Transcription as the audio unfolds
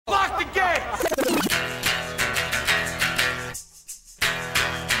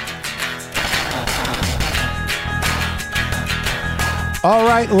All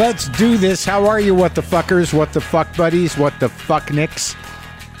right, let's do this. How are you, what the fuckers, what the fuck buddies, what the fuck nicks,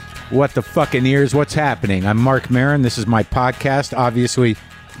 what the fucking ears, what's happening? I'm Marc Maron. This is my podcast, obviously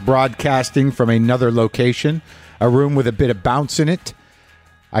broadcasting from another location, a room with a bit of bounce in it.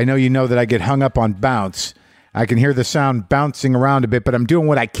 I know you know that I get hung up on bounce. I can hear the sound bouncing around a bit, but I'm doing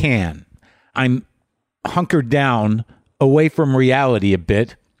what I can. I'm hunkered down away from reality a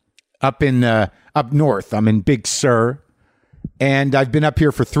bit up north. I'm in Big Sur. And I've been up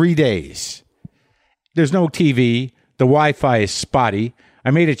here for 3 days. There's no TV. The Wi-Fi is spotty.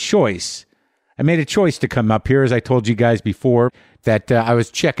 I made a choice. To come up here, as I told you guys before, that I was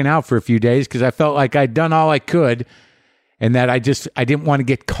checking out for a few days because I felt like I'd done all I could and that I didn't want to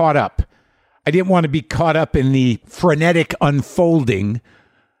get caught up. I didn't want to be caught up in the frenetic unfolding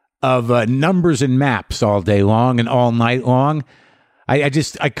of numbers and maps all day long and all night long. I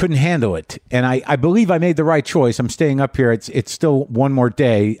couldn't handle it. And I believe I made the right choice. I'm staying up here. It's still one more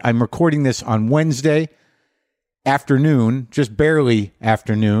day. I'm recording this on Wednesday afternoon, just barely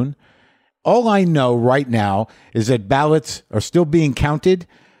afternoon. All I know right now is that ballots are still being counted.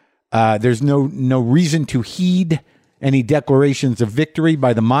 There's no reason to heed any declarations of victory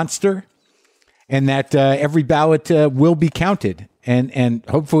by the monster, and that every ballot will be counted. And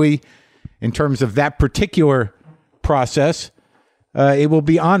hopefully, in terms of that particular process, it will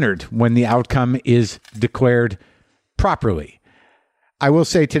be honored when the outcome is declared properly. I will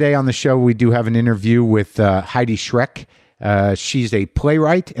say today on the show, we do have an interview with Heidi Schreck. She's a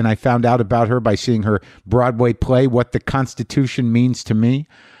playwright, and I found out about her by seeing her Broadway play, What the Constitution Means to Me.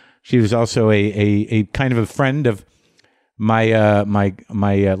 She was also a kind of a friend of my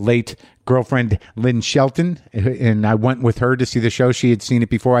late girlfriend, Lynn Shelton, and I went with her to see the show. She had seen it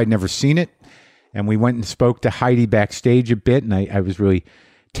before. I'd never seen it. And we went and spoke to Heidi backstage a bit, and I was really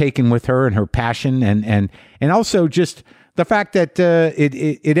taken with her and her passion, and also just the fact that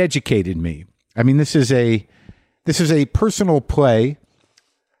it educated me. I mean, this is a personal play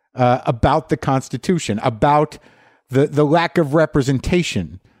about the Constitution, about the lack of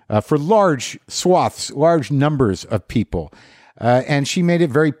representation for large swaths, large numbers of people, and she made it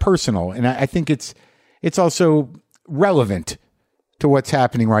very personal. And I think it's also relevant to what's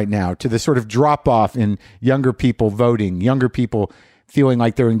happening right now, to the sort of drop-off in younger people voting, younger people feeling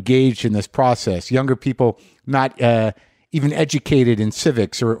like they're engaged in this process, younger people not even educated in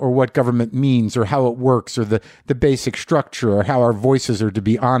civics or what government means or how it works or the basic structure or how our voices are to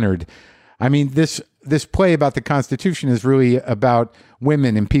be honored. I mean, this play about the Constitution is really about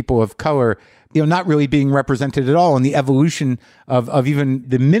women and people of color, not really being represented at all, and the evolution of even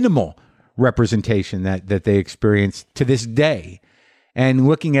the minimal representation that they experience to this day. And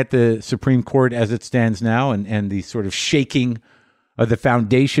looking at the Supreme Court as it stands now and the sort of shaking of the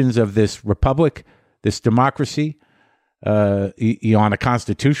foundations of this republic, this democracy, on a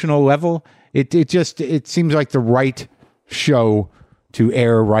constitutional level, it seems like the right show to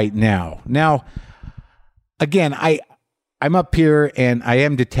air right now. Now, again, I'm up here and I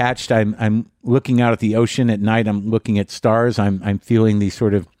am detached. I'm looking out at the ocean at night. I'm looking at stars. I'm feeling the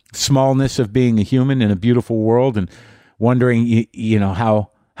sort of smallness of being a human in a beautiful world and wondering,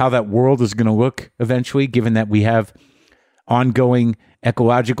 how that world is going to look eventually, given that we have ongoing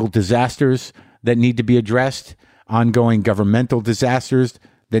ecological disasters that need to be addressed, ongoing governmental disasters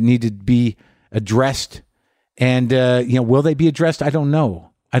that need to be addressed. And, will they be addressed? I don't know.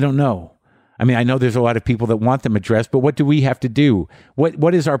 I mean, I know there's a lot of people that want them addressed, but what do we have to do?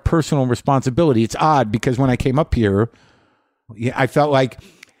 What is our personal responsibility? It's odd because when I came up here, I felt like,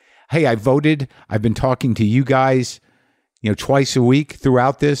 hey, I voted. I've been talking to you guys twice a week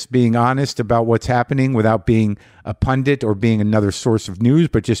throughout this, being honest about what's happening without being a pundit or being another source of news,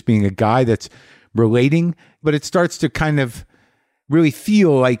 but just being a guy that's relating. But it starts to kind of really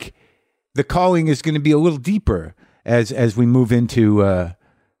feel like the calling is going to be a little deeper as we move into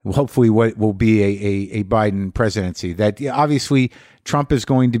hopefully what will be a Biden presidency. That obviously Trump is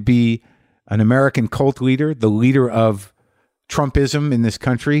going to be an American cult leader, the leader of Trumpism in this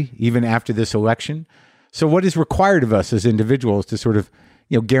country, even after this election. So what is required of us as individuals to sort of,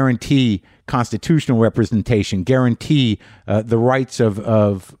 guarantee constitutional representation, guarantee the rights of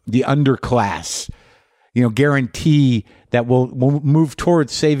the underclass, guarantee that we'll move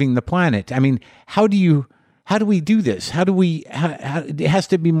towards saving the planet? I mean, how do we do this? It has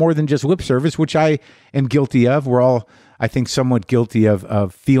to be more than just lip service, which I am guilty of. We're all, I think, somewhat guilty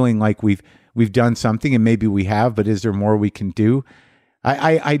of feeling like we've done something, and maybe we have, but is there more we can do?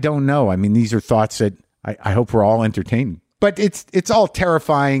 I don't know. I mean, these are thoughts that I hope we're all entertaining. But it's all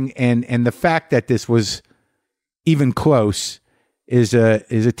terrifying, and the fact that this was even close is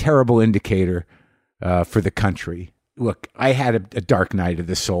a terrible indicator for the country. look, I had a dark night of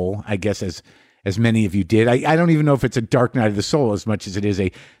the soul, I guess, as many of you did. I don't even know if it's a dark night of the soul as much as it is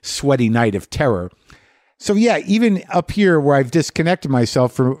a sweaty night of terror. So yeah, even up here where I've disconnected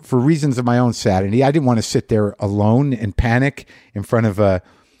myself for reasons of my own sanity, I didn't want to sit there alone and panic in front of a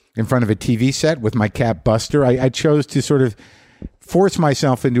TV set with my cat Buster. I chose to sort of force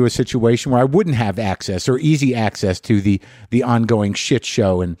myself into a situation where I wouldn't have access or easy access to the ongoing shit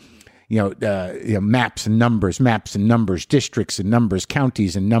show and maps and numbers, districts and numbers,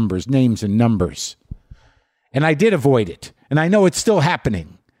 counties and numbers, names and numbers. And I did avoid it, and I know it's still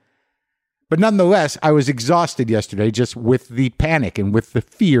happening. But nonetheless, I was exhausted yesterday just with the panic and with the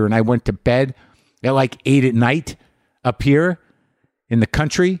fear. And I went to bed at like 8 at night up here in the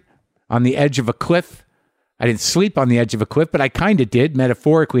country on the edge of a cliff. I didn't sleep on the edge of a cliff, but I kind of did,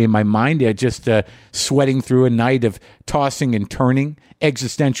 metaphorically in my mind. Just sweating through a night of tossing and turning,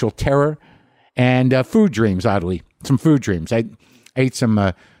 existential terror, and food dreams, oddly. Some food dreams. I ate some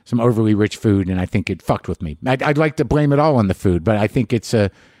overly rich food, and I think it fucked with me. I'd like to blame it all on the food, but I think it's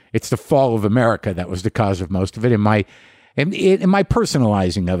the fall of America that was the cause of most of it, and my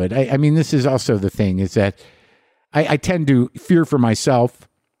personalizing of it. I mean, this is also the thing, is that I tend to fear for myself,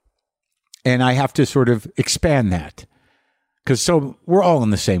 and I have to sort of expand that. Because we're all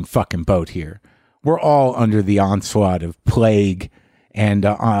in the same fucking boat here. We're all under the onslaught of plague and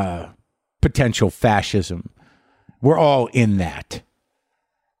potential fascism. We're all in that.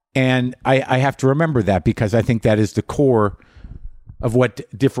 And I have to remember that, because I think that is the core of what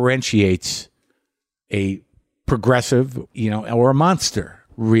differentiates a progressive, or a monster,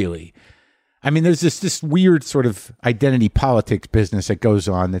 really. I mean, there's this weird sort of identity politics business that goes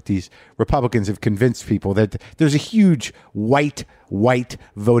on, that these Republicans have convinced people that there's a huge white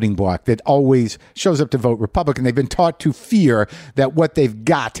voting bloc that always shows up to vote Republican. They've been taught to fear that what they've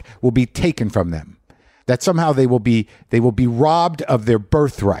got will be taken from them, that somehow they will be robbed of their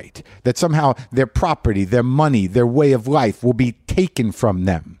birthright, that somehow their property, their money, their way of life will be taken from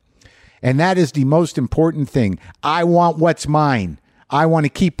them. And that is the most important thing. I want what's mine. I want to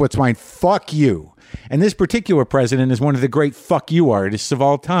keep what's mine. Fuck you. And this particular president is one of the great fuck you artists of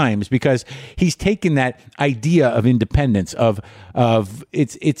all times, because he's taken that idea of independence, of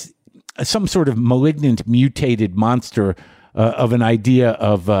it's some sort of malignant, mutated monster of an idea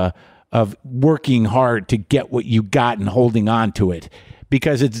of working hard to get what you got and holding on to it,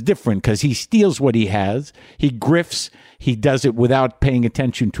 because it's different, because he steals what he has. He grifts. He does it without paying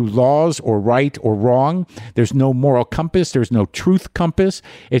attention to laws or right or wrong. There's no moral compass. There's no truth compass.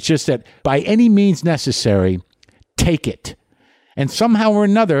 It's just that by any means necessary, take it. And somehow or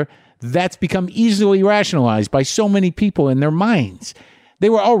another, that's become easily rationalized by so many people in their minds. They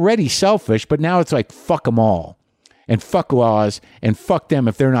were already selfish, but now it's like, fuck them all. And fuck laws, and fuck them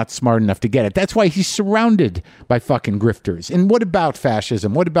if they're not smart enough to get it. That's why he's surrounded by fucking grifters. And what about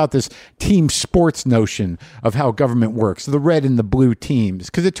fascism? What about this team sports notion of how government works, the red and the blue teams?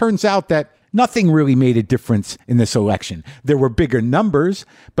 Because it turns out that nothing really made a difference in this election. There were bigger numbers,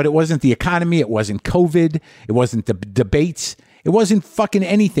 but it wasn't the economy, it wasn't COVID, it wasn't the debates, it wasn't fucking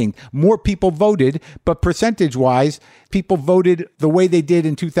anything. More people voted, but percentage-wise, people voted the way they did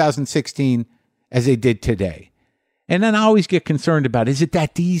in 2016 as they did today. And then I always get concerned about, is it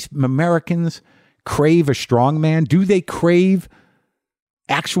that these Americans crave a strong man? Do they crave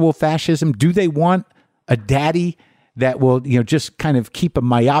actual fascism? Do they want a daddy that will, just kind of keep a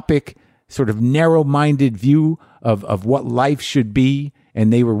myopic, sort of narrow-minded view of what life should be,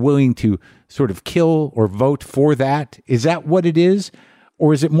 and they were willing to sort of kill or vote for that? Is that what it is?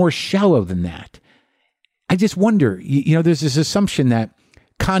 Or is it more shallow than that? I just wonder, there's this assumption that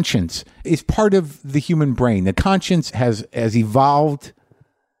conscience is part of the human brain. The conscience has evolved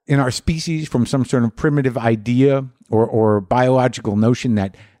in our species from some sort of primitive idea or biological notion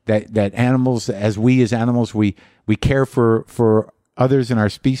that animals, as animals, we care for others in our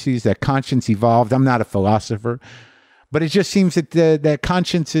species, that conscience evolved. I'm not a philosopher, but it just seems that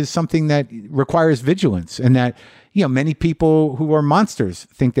conscience is something that requires vigilance, and that, many people who are monsters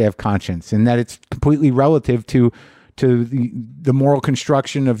think they have conscience, and that it's completely relative to the moral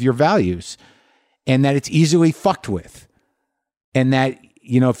construction of your values, and that it's easily fucked with. And that,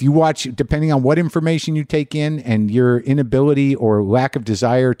 if you watch, depending on what information you take in and your inability or lack of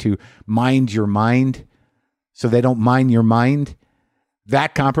desire to mind your mind so they don't mind your mind,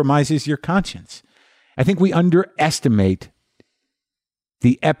 that compromises your conscience. I think we underestimate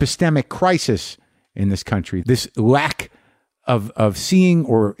the epistemic crisis in this country, this lack of seeing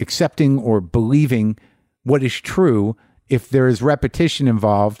or accepting or believing what is true if there is repetition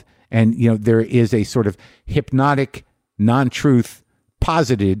involved, and there is a sort of hypnotic non-truth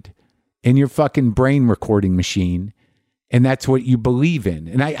posited in your fucking brain recording machine, and that's what you believe in.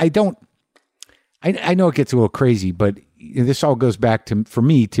 And I know it gets a little crazy, but this all goes back to, for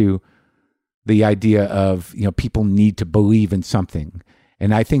me, to the idea of, people need to believe in something.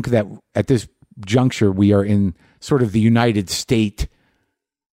 And I think that at this juncture, we are in sort of the United State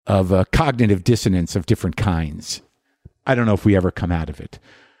of cognitive dissonance of different kinds. I don't know if we ever come out of it.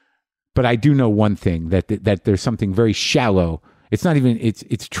 But I do know one thing, that there's something very shallow. It's not even, it's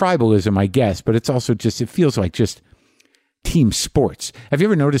tribalism, I guess, but it's also just, it feels like just team sports. Have you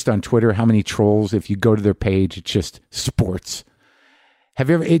ever noticed on Twitter how many trolls, if you go to their page, it's just sports? Have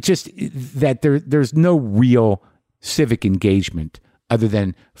you ever, it just, that there's no real civic engagement other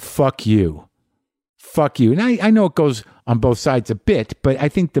than fuck you. Fuck you. And I know it goes on both sides a bit, but I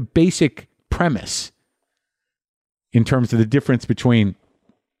think the basic premise in terms of the difference between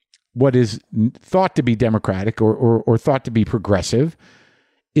what is thought to be democratic or thought to be progressive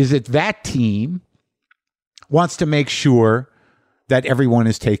is that team wants to make sure that everyone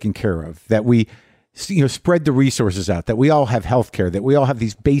is taken care of, that we spread the resources out, that we all have health care, that we all have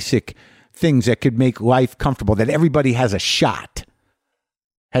these basic things that could make life comfortable, that everybody has a shot,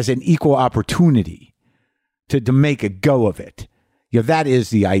 has an equal opportunity to make a go of it. That is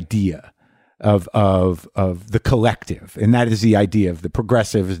the idea of the collective, and that is the idea of the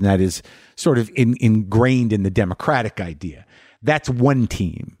progressives, and that is sort of ingrained in the democratic idea. That's one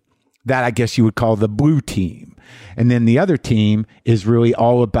team. That I guess you would call the blue team. And then the other team is really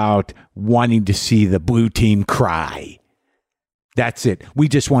all about wanting to see the blue team cry. That's it. We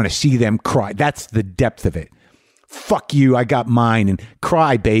just want to see them cry. That's the depth of it. Fuck you, I got mine, and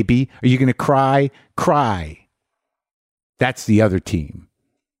cry, baby. Are you going to cry? Cry. That's the other team.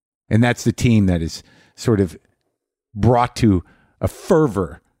 And that's the team that is sort of brought to a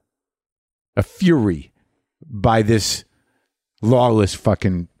fervor, a fury by this lawless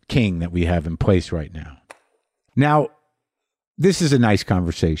fucking king that we have in place right now. Now, this is a nice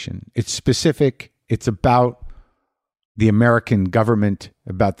conversation. It's specific. It's about the American government,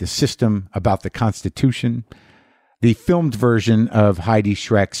 about the system, about the Constitution. The filmed version of Heidi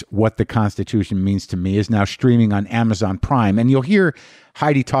Schreck's What the Constitution Means to Me is now streaming on Amazon Prime. And you'll hear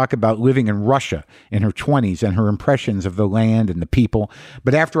Heidi talk about living in Russia in her 20s and her impressions of the land and the people.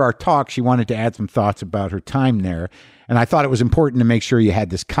 But after our talk, she wanted to add some thoughts about her time there. And I thought it was important to make sure you had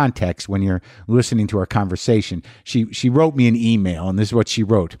this context when you're listening to our conversation. She wrote me an email, and this is what she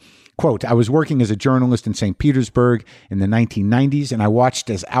wrote. Quote, I was working as a journalist in St. Petersburg in the 1990s, and I watched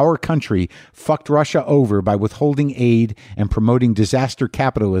as our country fucked Russia over by withholding aid and promoting disaster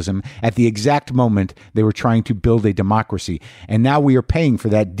capitalism at the exact moment they were trying to build a democracy. And now we are paying for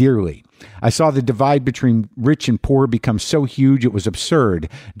that dearly. I saw the divide between rich and poor become so huge it was absurd,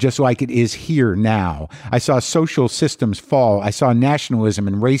 just like it is here now. I saw social systems fall. I saw nationalism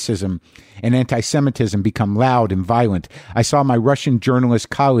and racism and anti-Semitism become loud and violent. I saw my Russian journalist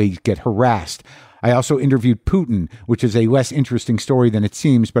colleagues get harassed. I also interviewed Putin, which is a less interesting story than it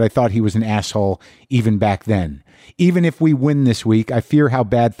seems, but I thought he was an asshole even back then. Even if we win this week, I fear how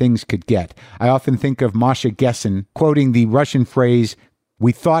bad things could get. I often think of Masha Gessen quoting the Russian phrase,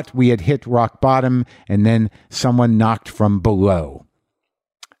 we thought we had hit rock bottom, and then someone knocked from below.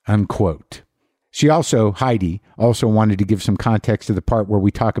 Unquote. She also, Heidi, also wanted to give some context to the part where we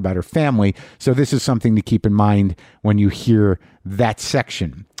talk about her family. So this is something to keep in mind when you hear that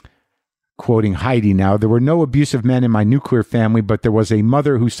section. Quoting Heidi now, there were no abusive men in my nuclear family, but there was a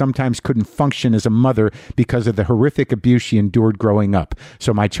mother who sometimes couldn't function as a mother because of the horrific abuse she endured growing up.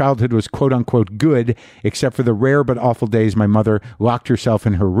 So my childhood was quote unquote good, except for the rare but awful days my mother locked herself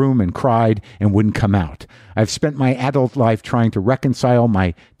in her room and cried and wouldn't come out. I've spent my adult life trying to reconcile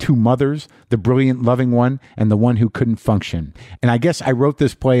my two mothers, the brilliant, loving one, and the one who couldn't function. And I guess I wrote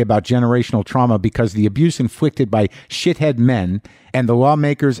this play about generational trauma because the abuse inflicted by shithead men and the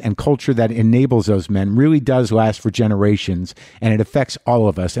lawmakers and culture that enables those men really does last for generations, and it affects all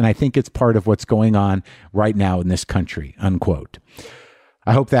of us. And I think it's part of what's going on right now in this country, unquote.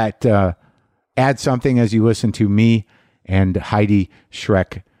 I hope that adds something as you listen to me and Heidi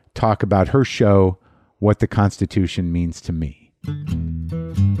Schreck talk about her show, What the Constitution Means to Me.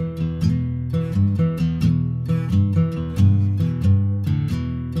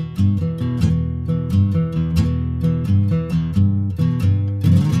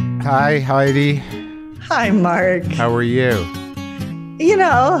 Hi, Heidi. Hi, Marc. How are you?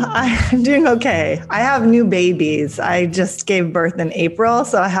 I'm doing okay. I have new babies. I just gave birth in April,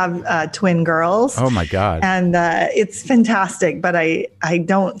 so I have twin girls. Oh, my God. And it's fantastic, but I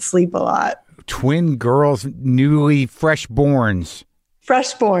don't sleep a lot. Twin girls, newly freshborns.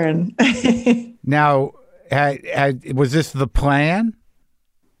 Freshborn. Now, was this the plan?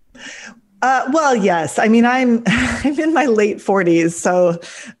 Well, yes. I mean, I'm I'm in my late 40s, so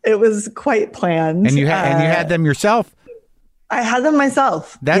it was quite planned. And you had them yourself? I had them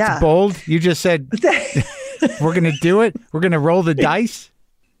myself. That's bold. You just said, we're going to do it. We're going to roll the dice.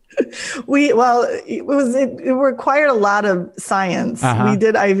 It required a lot of science. We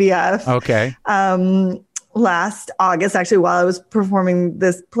did IVF. Okay. Last August, actually, while I was performing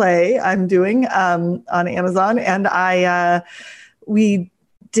this play I'm doing on Amazon, and we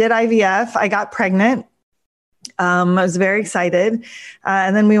did IVF. I got pregnant. I was very excited,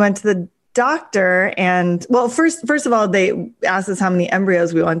 and then we went to the doctor, and first of all, they asked us how many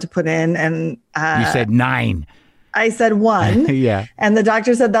embryos we wanted to put in, and you said 9. I said 1. Yeah. And the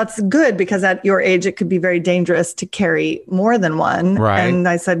doctor said, that's good, because at your age, it could be very dangerous to carry more than 1. Right. And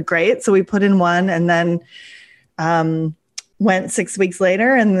I said, great. So we put in 1, and then went 6 weeks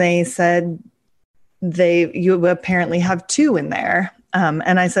later, and they said, you apparently have 2 in there.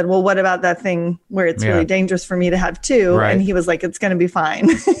 And I said, well, what about that thing where it's really dangerous for me to have 2? Right. And he was like, it's going to be fine.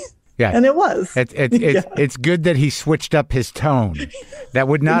 Yeah. And it was. It's good that he switched up his tone. That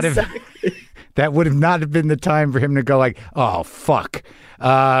would not That would have not have been the time for him to go like, oh, fuck.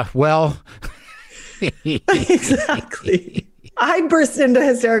 Well. Exactly. I burst into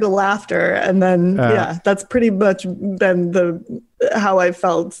hysterical laughter. And then, that's pretty much been how I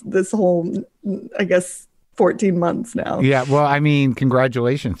felt this whole, I guess, 14 months now. Yeah. Well, I mean,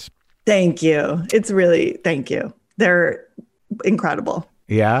 congratulations. Thank you. Thank you. They're incredible.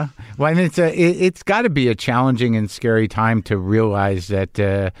 Yeah. Well, I mean, it's got to be a challenging and scary time to realize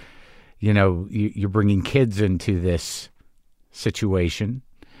that, you're bringing kids into this situation,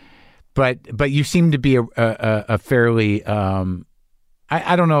 but you seem to be a fairly,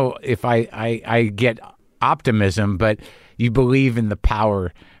 I don't know if I get optimism, but you believe in the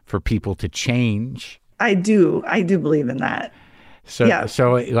power for people to change. I do believe in that. So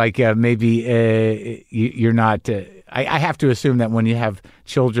like maybe you're not, I have to assume that when you have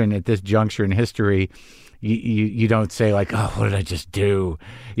children at this juncture in history, you don't say like, oh, what did I just do?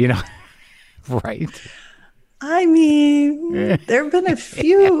 Right. I mean, there have been a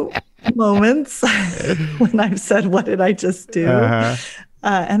few moments when I've said, what did I just do?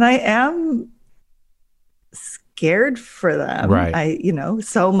 And I am scared for them. Right.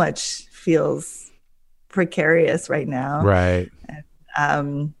 So much feels precarious right now. Right.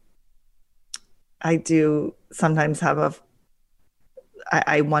 I do sometimes have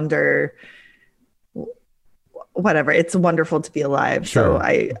I wonder, whatever, it's wonderful to be alive. Sure. So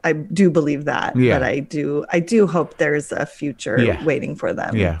I do believe that, but I do hope there's a future waiting for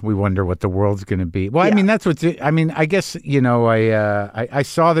them. Yeah. We wonder what the world's going to be. Well, I mean, I guess, I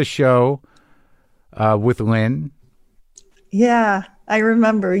saw the show with Lynn. Yeah. I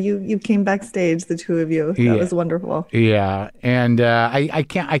remember you came backstage, the two of you. That was wonderful. Yeah. And I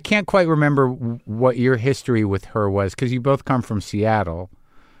can't quite remember what your history with her was, because you both come from Seattle,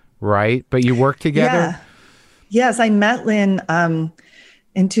 right? But you worked together? Yeah. Yes, I met Lynn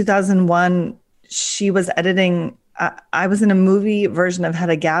in 2001. She was editing. I was in a movie version of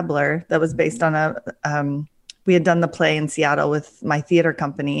Hedda Gabler that was based on we had done the play in Seattle with my theater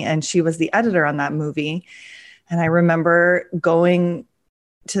company, and she was the editor on that movie. And I remember going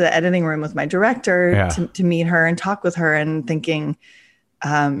to the editing room with my director to meet her and talk with her, and thinking,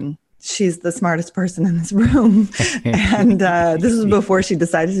 she's the smartest person in this room. And this was before she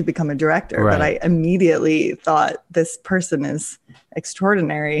decided to become a director. Right. But I immediately thought, this person is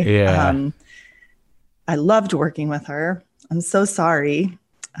extraordinary. Yeah. I loved working with her. I'm so sorry.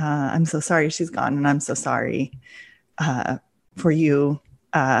 I'm so sorry she's gone. And I'm so sorry for you.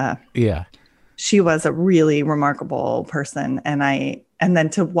 Yeah. She was a really remarkable person. And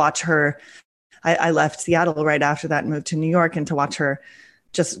then to watch her, I left Seattle right after that and moved to New York, and to watch her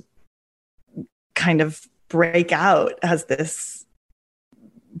just kind of break out as this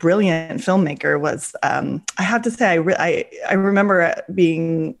brilliant filmmaker was, I have to say, I remember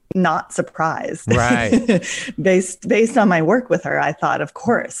being not surprised. Right. based on my work with her, I thought, of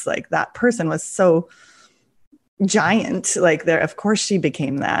course, like, that person was so giant, like, there, of course she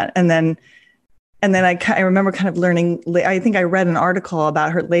became that. And then I remember kind of learning, I think I read an article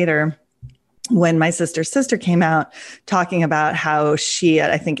about her later, when my sister's sister came out, talking about how she,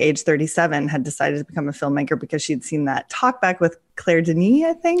 at I think age 37, had decided to become a filmmaker because she'd seen that talkback with Claire Denis,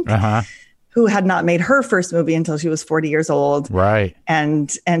 I think, who had not made her first movie until she was 40 years old. Right.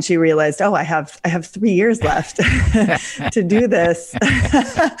 And she realized, I have 3 years left to do this.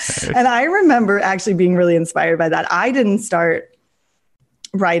 And I remember actually being really inspired by that. I didn't start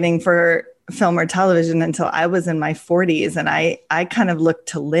writing for film or television until I was in my 40s. And I kind of looked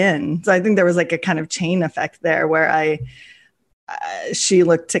to Lynn. So I think there was like a kind of chain effect there, where I she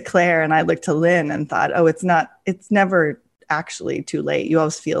looked to Claire and I looked to Lynn and thought, oh, it's never actually too late. You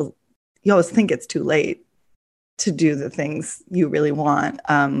always think it's too late to do the things you really want.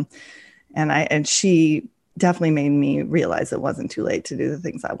 And she definitely made me realize it wasn't too late to do the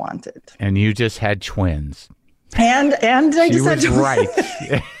things I wanted. And you just had twins. And I just had twins. Right.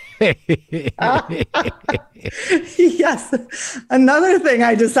 Yes. Another thing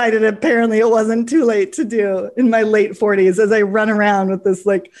I decided apparently it wasn't too late to do in my late 40s as I run around with this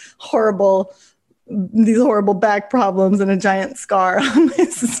these horrible back problems and a giant scar on my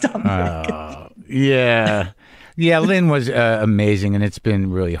stomach. Yeah. Yeah, Lynn was amazing, and it's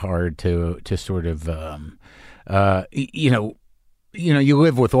been really hard to sort of, you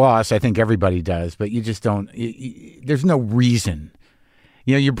live with loss. I think everybody does, but you just don't. There's no reason.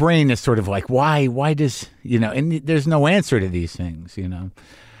 Your brain is sort of like, why does, and there's no answer to these things,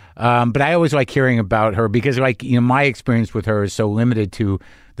 But I always like hearing about her because, my experience with her is so limited to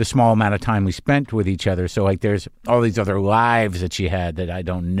the small amount of time we spent with each other. So, there's all these other lives that she had that I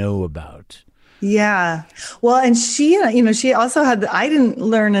don't know about. Yeah. Well, and she also had, I didn't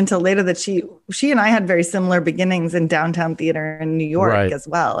learn until later that she and I had very similar beginnings in downtown theater in New York as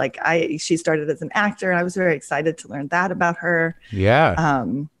well. She started as an actor and I was very excited to learn that about her. Yeah.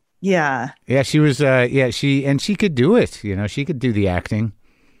 Yeah. Yeah. She was, she could do it, she could do the acting.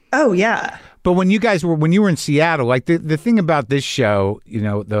 Oh yeah. But when you were in Seattle, the thing about this show,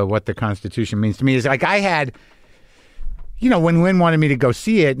 what the Constitution means to me is I had, when Lynn wanted me to go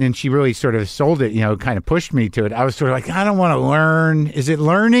see it and she really sort of sold it, kind of pushed me to it, I was sort of I don't want to learn. Is it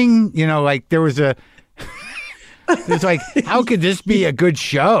learning? There was it's how could this be a good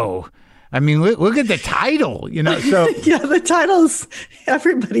show? I mean, look at the title, so. Yeah, the titles,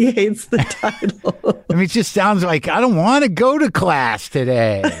 everybody hates the title. I mean, it just sounds like I don't want to go to class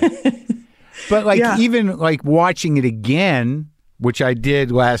today. But even watching it again, which I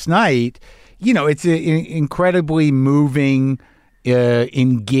did last night, it's an incredibly moving,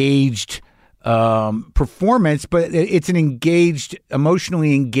 engaged performance, but it's an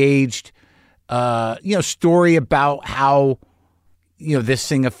emotionally engaged, story about how, this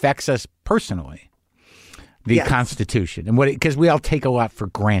thing affects us personally, the Constitution, and because we all take a lot for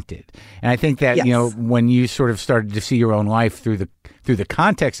granted. And I think that, when you sort of started to see your own life through the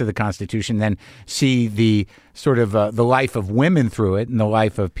context of the Constitution, then see the sort of the life of women through it and the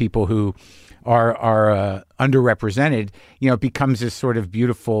life of people who are underrepresented, it becomes this sort of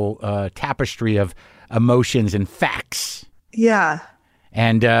beautiful tapestry of emotions and facts. Yeah.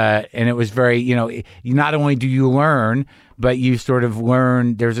 And it was very, not only do you learn, but you sort of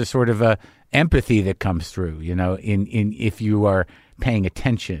learn, there's a sort of a empathy that comes through, in if you are paying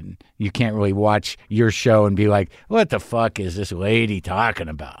attention. You can't really watch your show and be like, what the fuck is this lady talking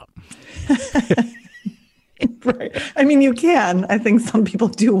about? Right. I mean, you can. I think some people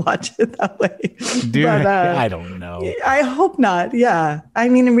do watch it that way. But, I don't know. I hope not. Yeah. I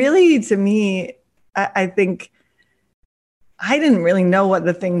mean, really, to me, I think I didn't really know what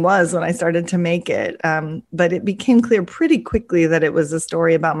the thing was when I started to make it. But it became clear pretty quickly that it was a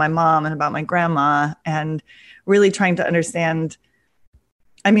story about my mom and about my grandma, and really trying to understand.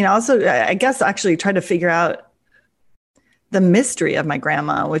 I mean, also, I guess actually try to figure out the mystery of my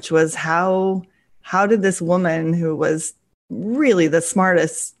grandma, which was how did this woman who was really the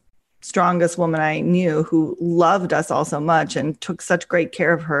smartest, strongest woman I knew, who loved us all so much and took such great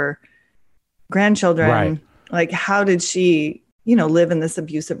care of her grandchildren, how did she, live in this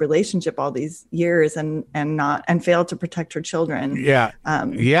abusive relationship all these years and fail to protect her children? Yeah.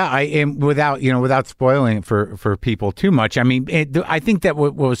 I am without spoiling it for people too much. I mean, I think that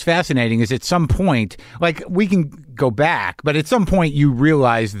what was fascinating is at some point, we can go back, but at some point you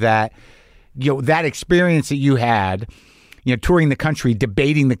realize that, that experience that you had, touring the country,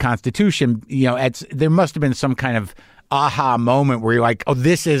 debating the Constitution, there must have been some kind of aha moment where you're like, oh,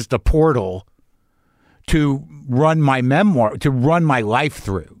 this is the portal to run my memoir, to run my life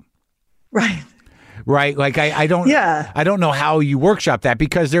through. Right. Right. I don't know how you workshop that,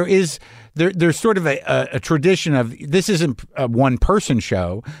 because there's sort of a tradition of, this isn't a one person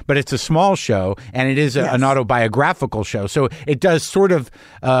show, but it's a small show, and it is an autobiographical show. So it does sort of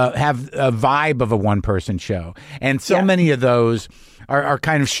have a vibe of a one person show. And so many of those are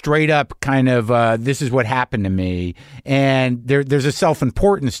kind of straight up this is what happened to me. And there's a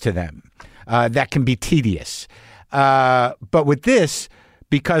self-importance to them that can be tedious. But with this,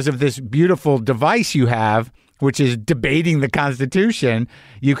 because of this beautiful device you have, which is debating the Constitution,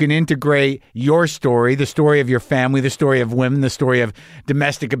 you can integrate your story, the story of your family, the story of women, the story of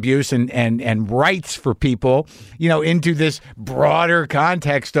domestic abuse and rights for people, into this broader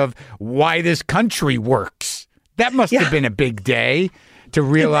context of why this country works. That must have been a big day to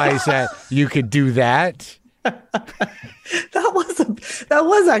realize that you could do that. That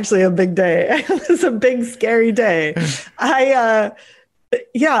was actually a big day. It was a big, scary day. I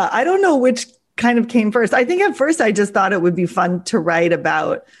don't know which kind of came first. I think at first I just thought it would be fun to write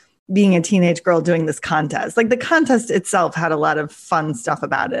about being a teenage girl doing this contest. Like the contest itself had a lot of fun stuff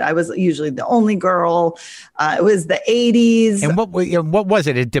about it. I was usually the only girl. It was the 80s. And what was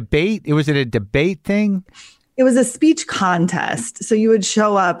it? A debate? Was it a debate thing? It was a speech contest. So you would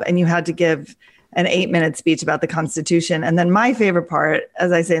show up and you had to give an 8-minute speech about the Constitution. And then my favorite part,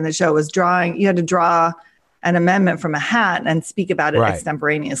 as I say in the show, was drawing. You had to draw an amendment from a hat and speak about it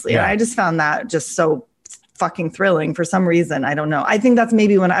extemporaneously. Yeah. And I just found that just so fucking thrilling for some reason. I don't know. I think that's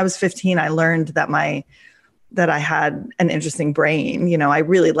maybe when I was 15, I learned that I had an interesting brain. You know, I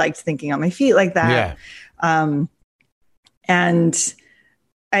really liked thinking on my feet like that. Yeah. And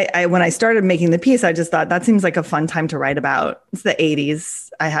I when I started making the piece, I just thought that seems like a fun time to write about. It's the 80s.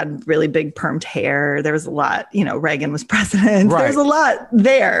 I had really big permed hair. There was a lot, you know, Reagan was president. Right. There's a lot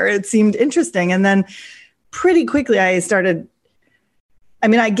there. It seemed interesting. And then pretty quickly I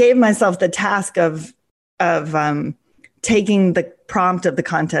gave myself the task of taking the prompt of the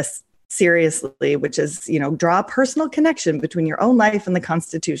contest seriously, which is, you know, draw a personal connection between your own life and the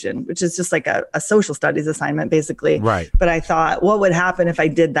Constitution, which is just like a social studies assignment, basically. Right. But I thought, what would happen if I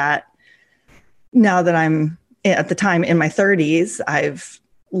did that now that I'm at the time in my 30s? I've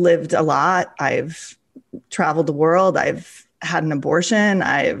lived a lot. I've traveled the world. I've had an abortion.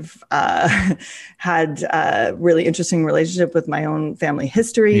 I've had a really interesting relationship with my own family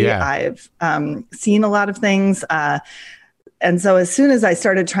history. Yeah. I've seen a lot of things. And so as soon as I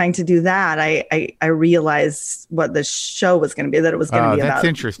started trying to do that, I realized what the show was going to be, that it was going to be about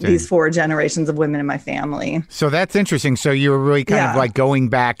these 4 generations of women in my family. So that's interesting. So you were really kind of like going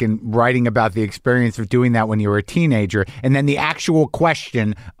back and writing about the experience of doing that when you were a teenager. And then the actual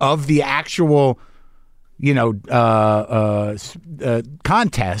question of the actual, you know,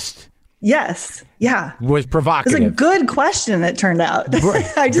 contest. Yes. Yeah. Was provocative. It was a good question, it turned out.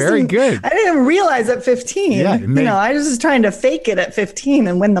 Very good. I didn't realize at 15. Yeah, I was just trying to fake it at 15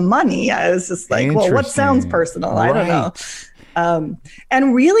 and win the money. I was just like, well, what sounds personal? I don't know.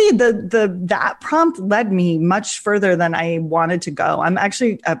 And really that prompt led me much further than I wanted to go. I'm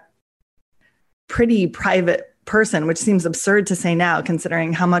actually a pretty private person, which seems absurd to say now,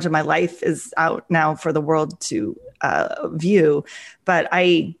 considering how much of my life is out now for the world to view. But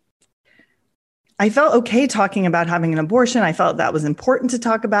I felt okay talking about having an abortion. I felt that was important to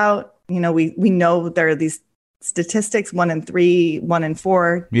talk about. You know, we know there are these statistics, 1 in 3, 1 in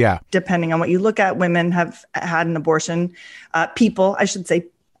 4, depending on what you look at, women have had an abortion. People, I should say,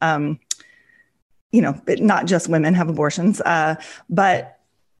 you know, not just women have abortions.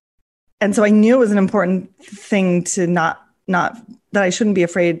 And so I knew it was an important thing to not that I shouldn't be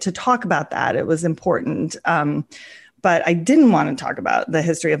afraid to talk about that. It was important. But I didn't want to talk about the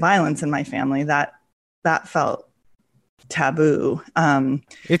history of violence in my family. That felt taboo.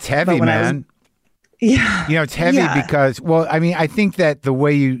 It's heavy, man. You know, it's heavy because, well, I mean, I think that the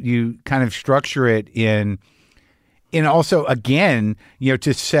way you kind of structure it in also, again, you know,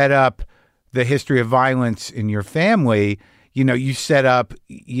 to set up the history of violence in your family, you know, you set up,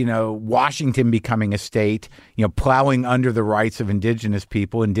 you know, Washington becoming a state, you know, plowing under the rights of indigenous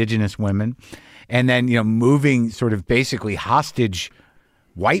people, indigenous women. And then, you know, moving sort of basically hostage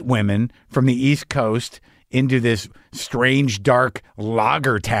white women from the East Coast into this strange, dark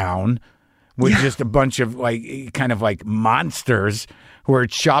logger town with just a bunch of like kind of like monsters who are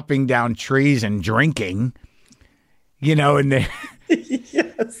chopping down trees and drinking, you know, and they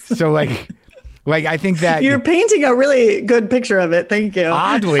so like I think that you're painting a really good picture of it. Thank you.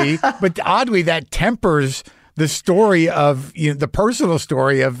 Oddly that tempers the story of, you know, the personal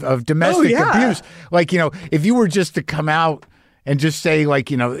story of domestic abuse. Like, you know, if you were just to come out and just say, like,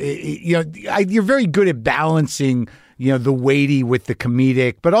 you know, you're very good at balancing, you know, the weighty with the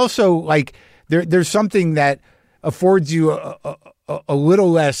comedic, but also like there's something that affords you a little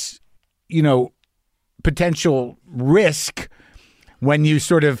less, you know, potential risk when you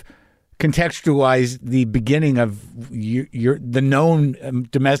sort of contextualize the beginning of the known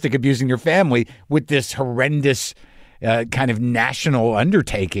domestic abuse in your family with this horrendous kind of national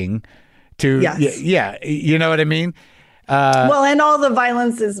undertaking to, you know what I mean? Well, and all the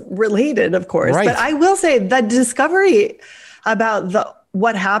violence is related, of course. Right. But I will say that discovery about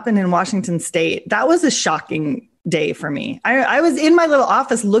what happened in Washington State, that was a shocking day for me. I was in my little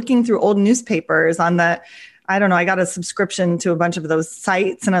office looking through old newspapers on I don't know, I got a subscription to a bunch of those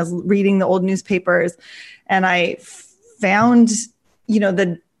sites and I was reading the old newspapers and I found, you know,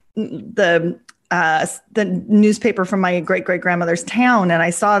 the the newspaper from my great-great-grandmother's town, and I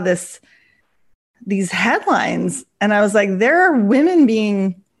saw these headlines, and I was like, there are women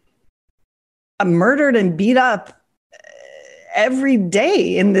being murdered and beat up every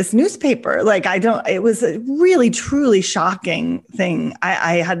day in this newspaper. Like, it was a really, truly shocking thing.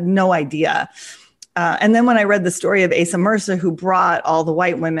 I had no idea. And then when I read the story of Asa Mercer, who brought all the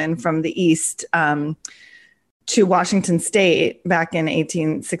white women from the East to Washington State back in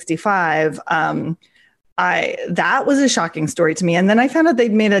 1865, that was a shocking story to me. And then I found out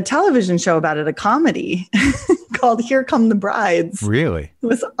they'd made a television show about it, a comedy called Here Come the Brides. Really? It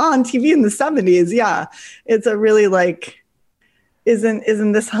was on TV in the 70s. Yeah. It's a really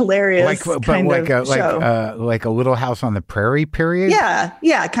isn't this hilarious kind of show. Like a Little House on the Prairie period?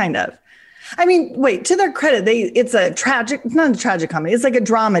 Yeah, kind of. I mean, wait, to their credit, it's a tragic, not a tragic comedy. It's like a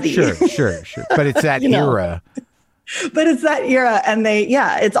dramedy. Sure. But it's that era. But it's that era. And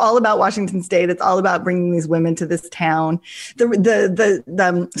it's all about Washington State. It's all about bringing these women to this town.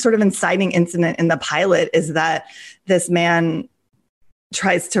 The sort of inciting incident in the pilot is that this man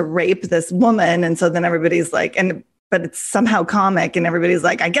tries to rape this woman. And so then everybody's like, but it's somehow comic. And everybody's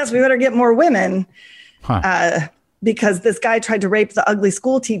like, I guess we better get more women. Because this guy tried to rape the ugly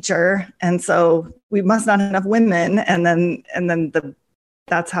school teacher, and so we must not have enough women. And then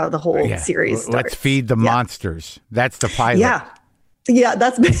that's how the whole series starts. Let's feed the monsters. That's the pilot. Yeah,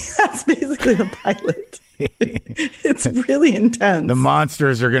 that's basically the pilot. It's really intense. The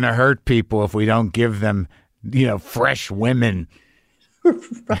monsters are going to hurt people if we don't give them, fresh women.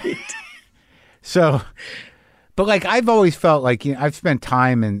 Right. So. But like I've always felt like I've spent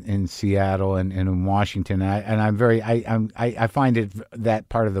time in Seattle and in Washington, and I find it that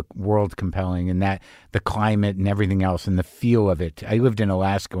part of the world compelling, and that the climate and everything else and the feel of it. I lived in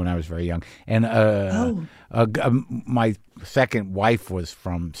Alaska when I was very young, and my second wife was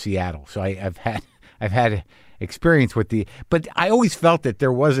from Seattle, so I've had experience with but I always felt that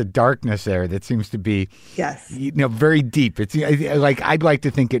there was a darkness there that seems to be very deep. It's like I'd like to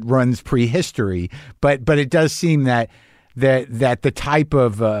think it runs prehistory, but it does seem that the type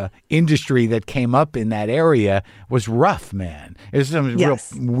of industry that came up in that area was rough, man. It's some real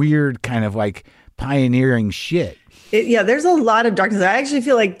weird kind of like pioneering shit. There's a lot of darkness. I actually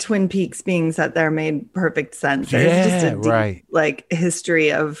feel like Twin Peaks being set there made perfect sense. There's just a deep,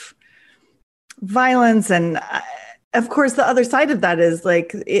 history of violence. And of course, the other side of that is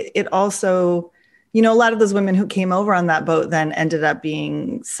it also, a lot of those women who came over on that boat then ended up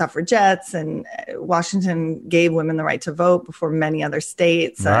being suffragettes, and Washington gave women the right to vote before many other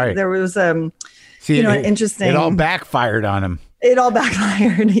states. Right. There was, an interesting. It all backfired on them. It all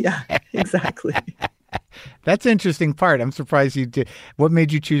backfired. Yeah, exactly. That's the interesting part. I'm surprised you did. What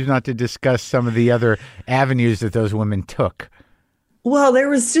made you choose not to discuss some of the other avenues that those women took? Well, there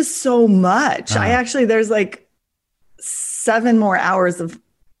was just so much. There's 7 more hours of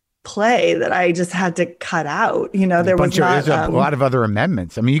play that I just had to cut out. There's a lot of other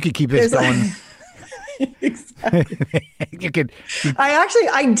amendments. I mean, you could keep this going. Exactly. You could.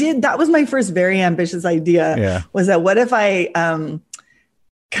 I did. That was my first very ambitious idea. Yeah. Was that what if I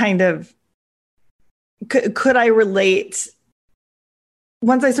kind of could I relate?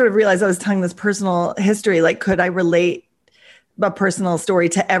 Once I sort of realized I was telling this personal history, could I relate a personal story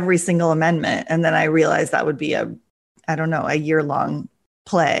to every single amendment? And then I realized that would be a year-long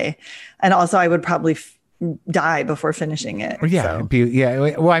play. And also I would probably die before finishing it. Yeah.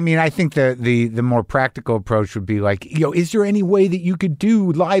 So. Well, I mean, I think the more practical approach would be is there any way that you could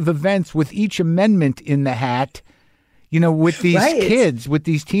do live events with each amendment in the hat? With these kids, with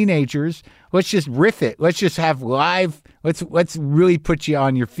these teenagers, let's just riff it. Let's just have live. Let's really put you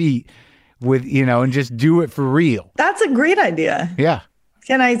on your feet with, and just do it for real. That's a great idea. Yeah.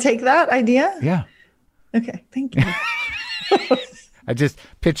 Can I take that idea? Yeah. Okay. Thank you. I just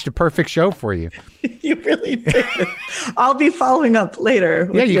pitched a perfect show for you. You really did. I'll be following up later.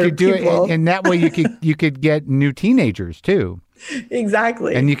 Yeah, you could do it, and that way you could get new teenagers too.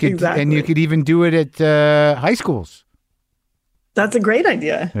 Exactly. And you could even do it at high schools. That's a great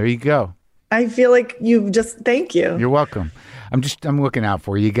idea. There you go. I feel like thank you. You're welcome. I'm looking out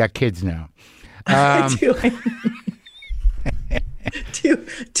for you. You got kids now.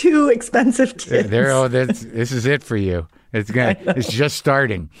 Two expensive kids. This is it for you. It's just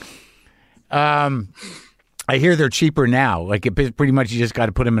starting. I hear they're cheaper now. Pretty much you just got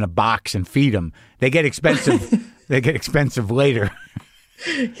to put them in a box and feed them. They get expensive. They get expensive later.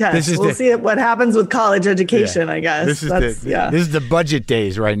 Yes, we'll see what happens with college education, I guess. This is the budget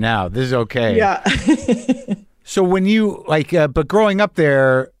days right now. This is okay. Yeah. So when you but growing up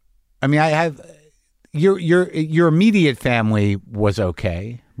there, I mean, I have your immediate family was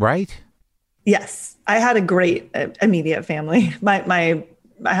okay, right? Yes, I had a great immediate family. I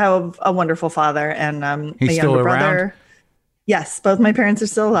have a wonderful father and He's a still younger around? brother. Yes, both my parents are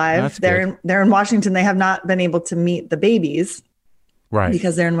still alive. That's they're good. they're in Washington. They have not been able to meet the babies Right.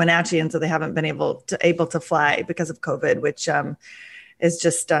 because they're in Wenatchee, and so they haven't been able to fly because of COVID, which is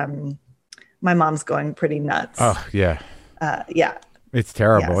just my mom's going pretty nuts. Oh, yeah. Yeah. It's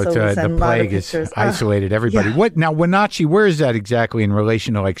terrible. Yeah, so It's we the send a lot of plague has pictures. isolated everybody. Yeah. What now? Wenatchee, where is that exactly in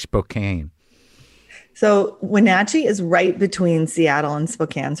relation to like Spokane? So Wenatchee is right between Seattle and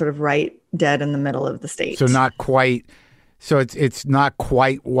Spokane, sort of right dead in the middle of the state. So not quite. So it's not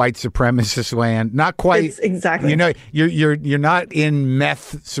quite white supremacist land. Not quite. It's exactly. You know, you're not in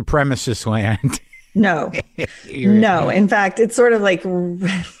meth supremacist land. No, no. In fact, it's sort of like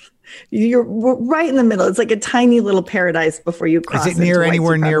you're right in the middle. It's like a tiny little paradise before you cross. Is it near into white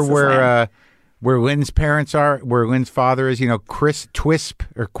anywhere near supremacist land. where Lynn's parents are? Where Lynn's father is? You know, Chris Twisp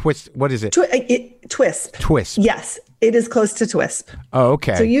or Quist? What is it? Twisp? Twisp. Yes, it is close to Twisp. Oh,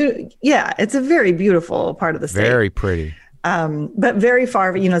 okay. So it's a very beautiful part of the state. Very pretty. But very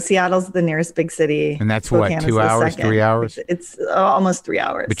far. You know, Seattle's the nearest big city, And that's Spokane what, is 2 the hours, second. 3 hours? It's almost 3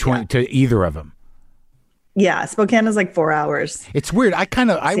 hours Between to either of them. Yeah, Spokane is like 4 hours. It's weird. I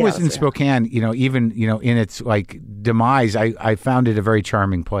was in Spokane, even, in its like demise, I found it a very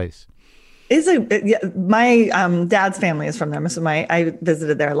charming place. My dad's family is from there. So I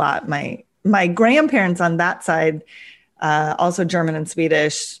visited there a lot. My grandparents on that side, also German and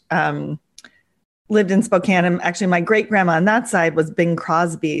Swedish, lived in Spokane. And actually my great grandma on that side was Bing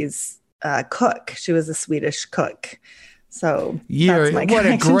Crosby's cook. She was a Swedish cook. So that's my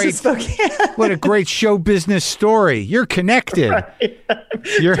connection to Spokane. What a great show business story. You're connected. Right.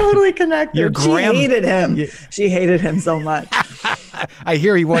 You're totally connected. She hated him. She hated him so much. I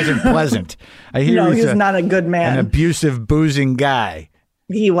hear he wasn't pleasant. I hear he's not a good man. An abusive, boozing guy.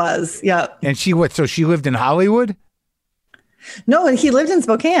 He was, yeah. And so she lived in Hollywood? No, and he lived in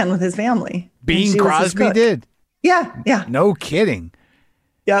Spokane with his family. Bing Crosby did? Yeah. No kidding.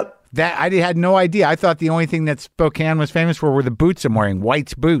 Yep. That I had no idea. I thought the only thing that Spokane was famous for were the boots I'm wearing,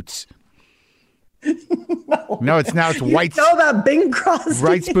 White's boots. No, it's White's. You know about Bing Crosby.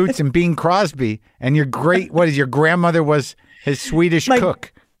 White's boots and Bing Crosby. And your grandmother was his Swedish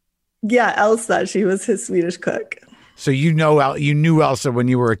cook. Yeah, Elsa. She was his Swedish cook. So you knew Elsa when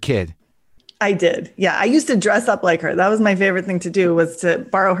you were a kid. I did. Yeah, I used to dress up like her. That was my favorite thing to do, was to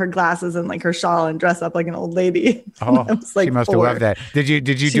borrow her glasses and like her shawl and dress up like an old lady. Oh, she must have loved that. Did you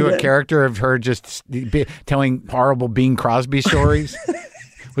do a character of her just telling horrible Bing Crosby stories?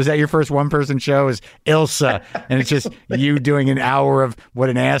 Was that your first one-person show? Is Ilsa, and it's just you doing an hour of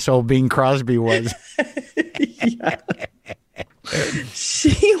what an asshole Bing Crosby was? Yeah.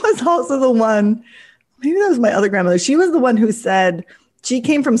 She was also the one. Maybe that was my other grandmother. She was the one who said. She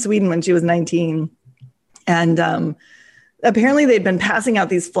came from Sweden when she was 19. And apparently they'd been passing out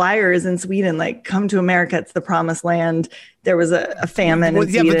these flyers in Sweden, like, come to America, it's the promised land. There was a famine in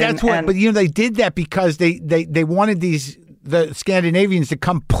Sweden. But that's what, they did that because they wanted the Scandinavians to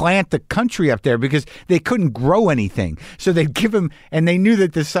come plant the country up there because they couldn't grow anything. So they'd give them, and they knew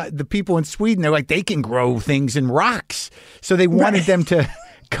that the people in Sweden, they're like, they can grow things in rocks. So they wanted them to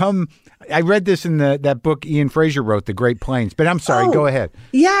come. I read this in that book Ian Fraser wrote, The Great Plains. But I'm sorry, go ahead.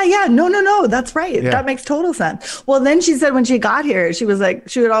 Yeah. No. That's right. Yeah. That makes total sense. Well, then she said when she got here, she was like,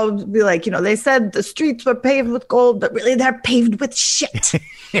 she would always be like, they said the streets were paved with gold, but really they're paved with shit.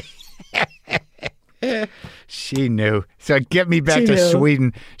 She knew. So get me back to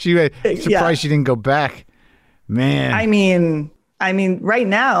Sweden. She was surprised she didn't go back. Man. I mean, right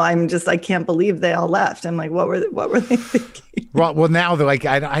now, I can't believe they all left. I'm like, what were they thinking? Well, now they're like,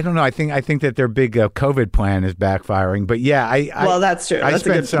 I don't know. I think that their big COVID plan is backfiring. But yeah, well, that's true. That's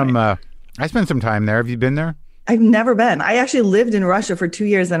I spent some time there. Have you been there? I've never been. I actually lived in Russia for 2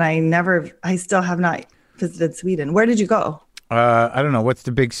 years, and I still have not visited Sweden. Where did you go? I don't know. What's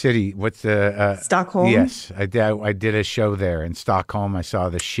the big city? What's the Stockholm? Yes, I did a show there in Stockholm. I saw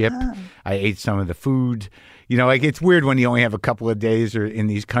the ship. I ate some of the food. It's weird when you only have a couple of days or in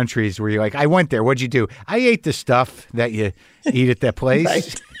these countries where you're like, I went there. What'd you do? I ate the stuff that you eat at that place.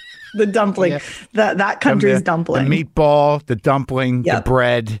 Right. The dumpling, that country's dumpling. The meatball, the dumpling, the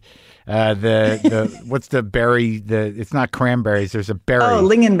bread, the what's the berry? It's not cranberries. There's a berry. Oh,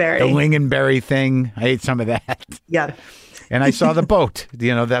 lingonberry. The lingonberry thing. I ate some of that. Yeah. And I saw the boat,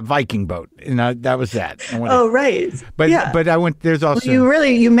 that Viking boat. That was that. Oh, right. But I went, there's also. Well,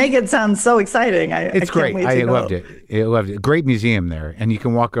 you make it sound so exciting. It's great. I loved it. I loved it. Great museum there. And you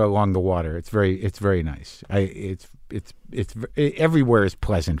can walk along the water. It's very nice. It's everywhere is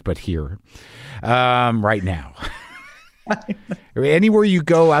pleasant, but here, right now. Anywhere you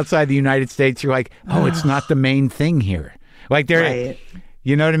go outside the United States, you're like, oh, it's not the main thing here. Like they're, Right.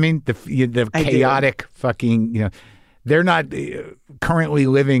 you know what I mean? The chaotic fucking, you know, they're not currently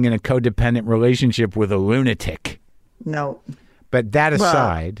living in a codependent relationship with a lunatic. No. But that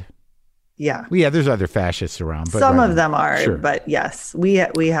aside, yeah, there's other fascists around. But some of them are, sure. but yes, we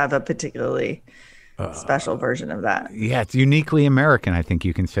have a particularly special version of that. Yeah, it's uniquely American, I think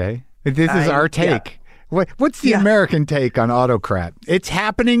you can say. This is our take. Yeah. What's the American take on autocrat? It's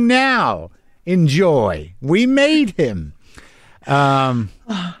happening now. Enjoy. We made him. So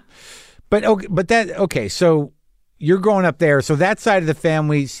you're growing up there. So that side of the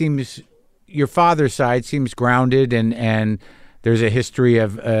family seems, your father's side seems grounded, and there's a history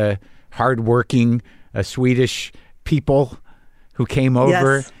of hardworking Swedish people who came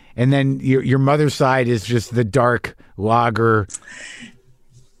over. Yes. And then your mother's side is just the dark lager.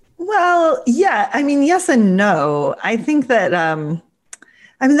 Well, yeah. I mean, yes and no. I think that,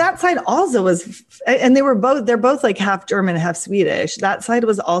 that side also was, and they're both like half German, half Swedish. That side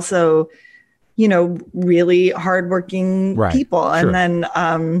was also, really hardworking people. Sure. And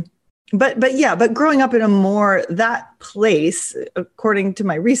then, but growing up in that place, according to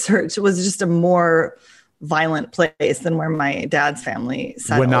my research, was just a more violent place than where my dad's family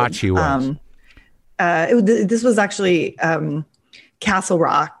settled. Wenatchee was. This was actually Castle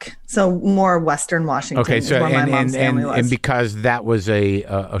Rock, so more Western Washington. Okay, so where my mom's family was. And because that was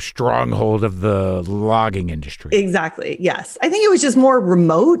a stronghold of the logging industry. Exactly. Yes, I think it was just more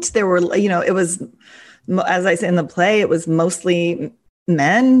remote. There were, it was, as I say in the play, it was mostly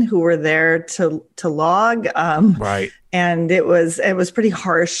men who were there to log. Right. And it was pretty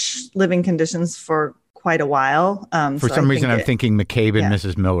harsh living conditions for quite a while. For some reason, I'm thinking McCabe and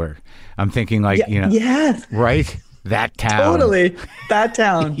Mrs. Miller. I'm thinking yes, right? That town. Totally. That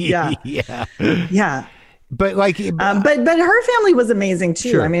town. Yeah. Yeah. But but her family was amazing too.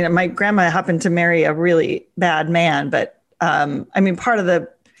 Sure. I mean, my grandma happened to marry a really bad man, but part of the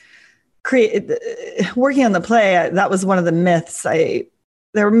working on the play, that was one of the myths.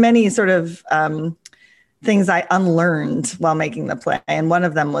 There were many sort of things I unlearned while making the play. And one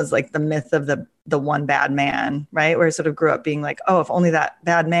of them was like the myth of the one bad man, right? Where I sort of grew up being like, oh, if only that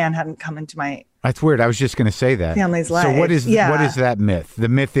bad man hadn't come into my That's weird. I was just going to say that. Family's life. So what is that myth? The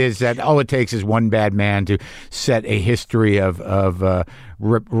myth is that all it takes is one bad man to set a history of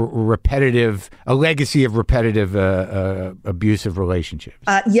repetitive, a legacy of repetitive abusive relationships.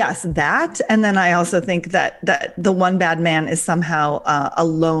 Yes, that. And then I also think that the one bad man is somehow a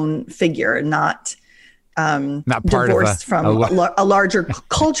lone figure, not part divorced from a larger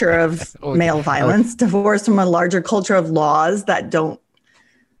culture of male violence, divorced from a larger culture of laws that don't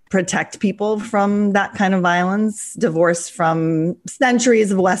protect people from that kind of violence, divorced from centuries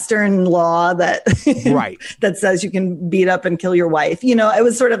of Western law that that says you can beat up and kill your wife. It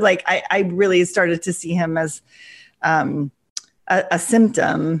was sort of like I really started to see him as a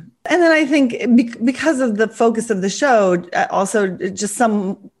symptom. And then I think because of the focus of the show, also just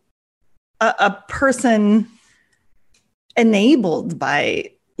a person enabled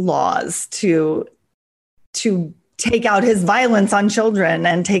by laws to take out his violence on children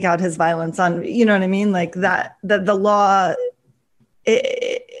and take out his violence on, you know what I mean? Like that the law,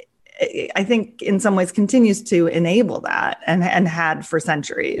 I think in some ways continues to enable that and had for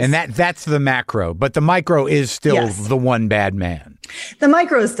centuries. And that's the macro, but the micro is still the one bad man. The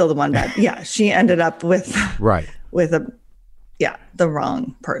micro is still the one bad. Yeah. She ended up with the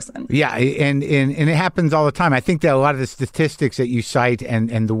wrong person. Yeah. And it happens all the time. I think that a lot of the statistics that you cite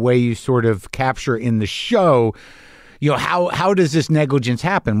and the way you sort of capture in the show, how does this negligence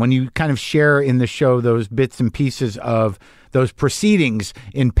happen? When you kind of share in the show those bits and pieces of those proceedings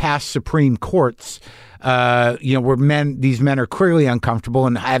in past Supreme Courts, where these men are clearly uncomfortable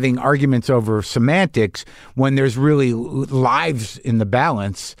and having arguments over semantics when there's really lives in the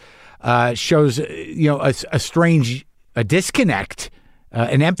balance, shows, a strange disconnect,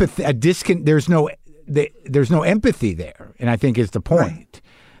 an empathy, there's no empathy there. And I think is the point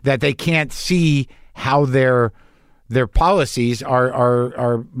that they can't see how their policies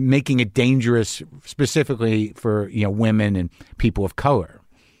are making it dangerous, specifically for women and people of color.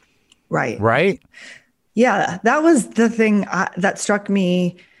 Right. Yeah, that was the thing that struck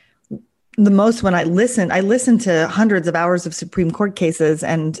me the most when I listened. I listened to hundreds of hours of Supreme Court cases,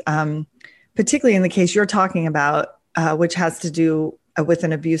 and particularly in the case you're talking about, which has to do with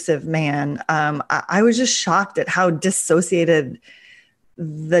an abusive man. I was just shocked at how dissociated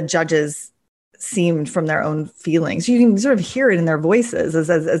the judges seemed from their own feelings. You can sort of hear it in their voices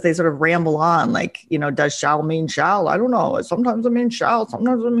as they sort of ramble on, like, does shall mean shall? I don't know. Sometimes it means shall,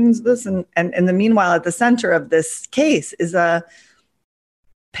 sometimes it means this. And the meanwhile, at the center of this case is a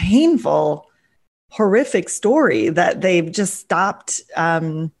painful, horrific story that they've just stopped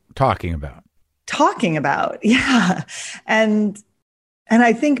talking about. Yeah. And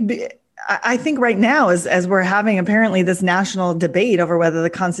I think right now, as we're having apparently this national debate over whether the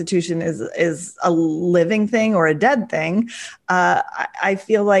Constitution is a living thing or a dead thing, I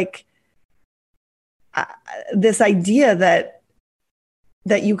feel like this idea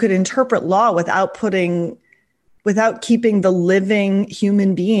that you could interpret law without keeping the living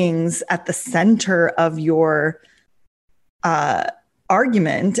human beings at the center of your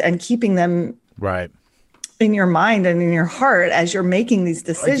argument and keeping them right in your mind and in your heart as you're making these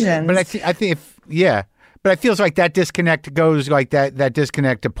decisions. But I think but it feels like that disconnect goes like that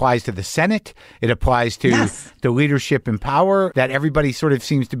disconnect applies to the Senate. It applies to the leadership in power, that everybody sort of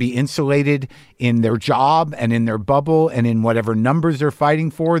seems to be insulated in their job and in their bubble and in whatever numbers they're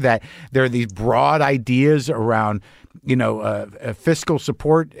fighting for, that there are these broad ideas around, fiscal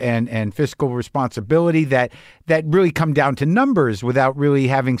support and fiscal responsibility that really come down to numbers without really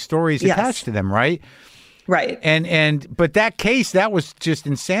having stories attached to them, right? Right. But that case, that was just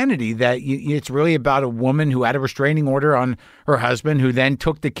insanity. That it's really about a woman who had a restraining order on her husband, who then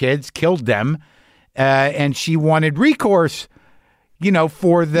took the kids, killed them, and she wanted recourse,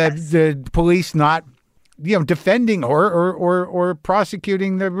 for the police not, defending her or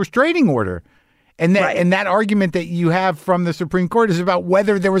prosecuting the restraining order. And that argument that you have from the Supreme Court is about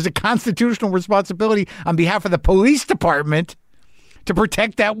whether there was a constitutional responsibility on behalf of the police department to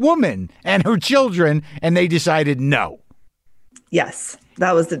protect that woman and her children, and they decided no. Yes,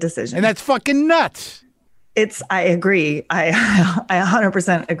 that was the decision. And that's fucking nuts. I agree. I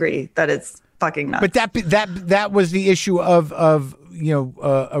 100% agree that it's fucking nuts. But that was the issue of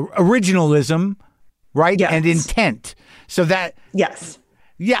originalism, right? Yes. And intent. So that yes.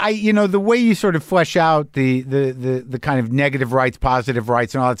 Yeah, the way you sort of flesh out the kind of negative rights, positive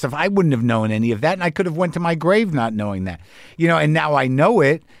rights, and all that stuff, I wouldn't have known any of that, and I could have went to my grave not knowing that, and now I know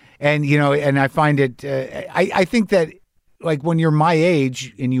it, and and I find it. I think that like when you're my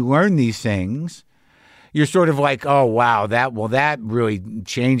age and you learn these things, you're sort of like, oh wow, that really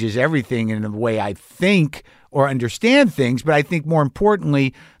changes everything in the way I think or understand things. But I think more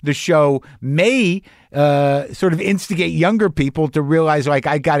importantly, the show may sort of instigate younger people to realize, like,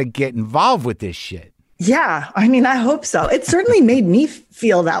 I got to get involved with this shit. Yeah, I mean, I hope so. It certainly made me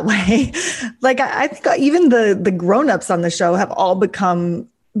feel that way. Like, I think even the grown-ups on the show have all become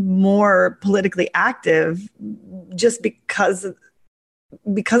more politically active just because of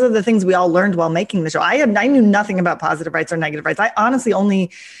the things we all learned while making the show. I knew nothing about positive rights or negative rights. I honestly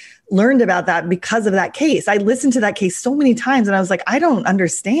only learned about that because of that case. I listened to that case so many times and I was like, I don't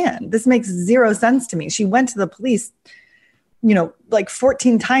understand. This makes zero sense to me. She went to the police, like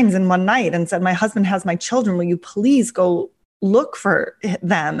 14 times in one night and said, my husband has my children. Will you please go look for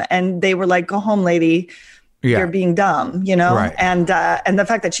them? And they were like, go home, lady. Yeah. You're being dumb, Right. And the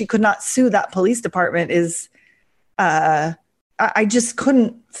fact that she could not sue that police department is, I just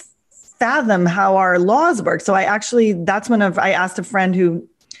couldn't fathom how our laws work. So that's when I asked a friend who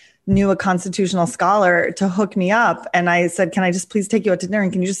knew a constitutional scholar to hook me up. And I said, can I just please take you out to dinner?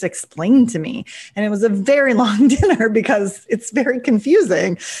 And can you just explain to me? And it was a very long dinner because it's very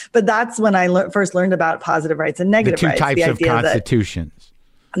confusing. But that's when I first learned about positive rights and negative rights. The two types of constitutions.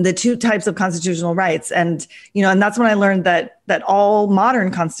 The two types of constitutional rights. And, and that's when I learned that all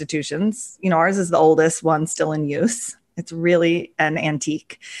modern constitutions, ours is the oldest one still in use. It's really an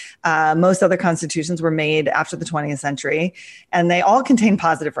antique. Most other constitutions were made after the 20th century, and they all contain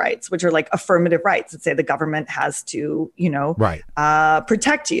positive rights, which are like affirmative rights that say the government has to, right.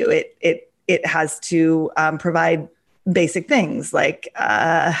 Protect you. It has to provide basic things like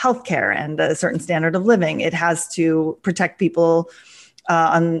healthcare and a certain standard of living. It has to protect people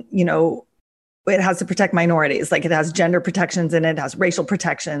it has to protect minorities. Like it has gender protections in it, has racial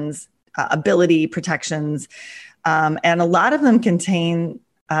protections, ability protections. And a lot of them contain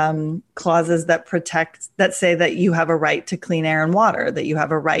clauses that say that you have a right to clean air and water, that you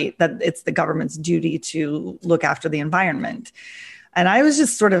have a right, that it's the government's duty to look after the environment. And I was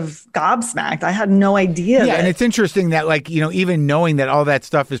just sort of gobsmacked. I had no idea. Yeah, and it's interesting that, like, even knowing that all that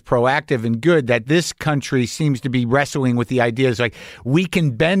stuff is proactive and good, that this country seems to be wrestling with the ideas like we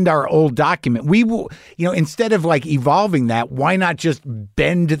can bend our old document. We will, instead of like evolving that, why not just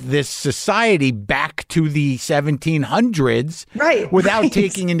bend this society back to the 1700s, right? Without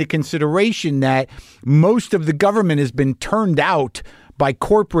taking into consideration that most of the government has been turned out by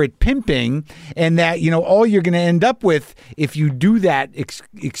corporate pimping, and that, all you're going to end up with if you do that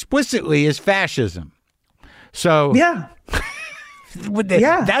explicitly is fascism. So yeah.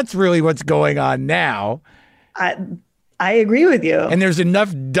 That's really what's going on now. I agree with you. And there's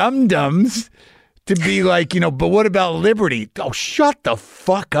enough dum-dums to be like, but what about liberty? Oh, shut the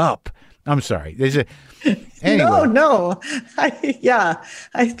fuck up. I'm sorry. Anyway. No. I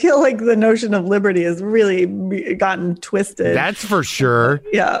feel like the notion of liberty has really gotten twisted. That's for sure.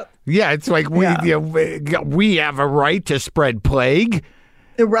 Yeah. Yeah, it's like we have a right to spread plague.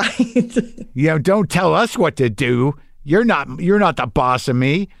 Right. Don't tell us what to do. You're not the boss of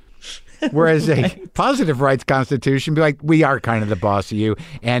me. Whereas a positive rights constitution be like, we are kind of the boss of you,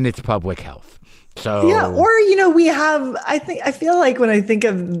 and it's public health. So yeah, or we have. I feel like when I think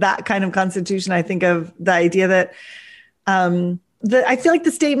of that kind of constitution, I think of the idea that I feel like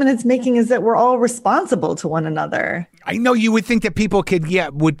the statement it's making is that we're all responsible to one another. I know you would think that people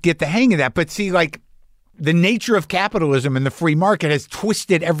would get the hang of that, but see, like, the nature of capitalism and the free market has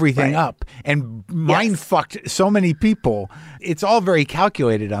twisted everything up and mind fucked so many people. It's all very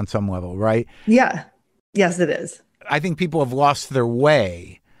calculated on some level, right? Yeah. Yes, it is. I think people have lost their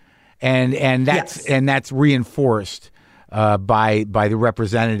way, and that's reinforced by the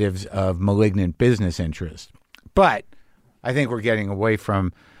representatives of malignant business interests. But I think we're getting away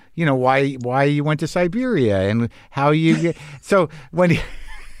from, why you went to Siberia and how you get. So when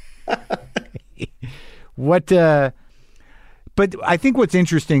but I think what's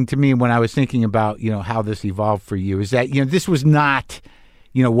interesting to me when I was thinking about, how this evolved for you is that, this was not,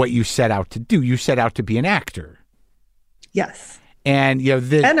 what you set out to do. You set out to be an actor. Yes. And,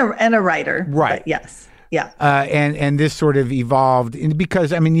 and a writer. Right. Yes. Yeah. And this sort of evolved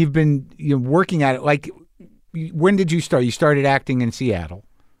because, you've been working at it. Like, when did you start? You started acting in Seattle.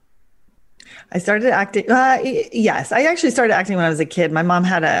 I started acting. Yes. I actually started acting when I was a kid. My mom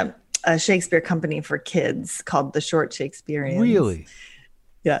had a Shakespeare company for kids called the Short Shakespeareans. Really?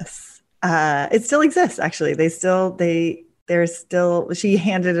 Yes. It still exists, actually. She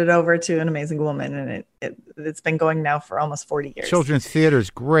handed it over to an amazing woman, and it's been going now for almost 40 years. Children's theater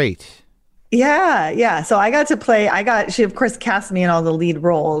is great. Yeah. So I got to play, she of course cast me in all the lead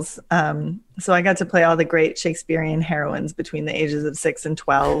roles. So I got to play all the great Shakespearean heroines between the ages of 6 and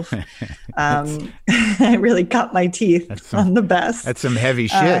 12. I really cut my teeth on the best. That's some heavy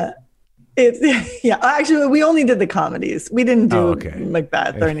shit. Actually, we only did the comedies. We didn't do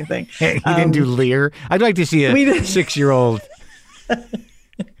Macbeth or anything. You didn't do Lear? I'd like to see a 6-year-old. I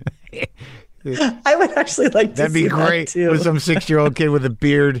would actually like to That'd be great. That too. With some 6-year-old kid with a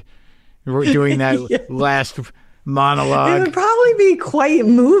beard doing that last monologue. It would probably be quite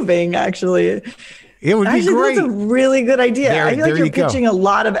moving, actually. It would be great. That's a really good idea. I feel like you're pitching a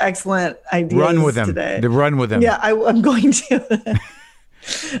lot of excellent ideas Run with them. Today. Run with them. Yeah, I'm going to.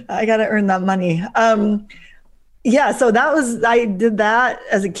 I got to earn that money. So I did that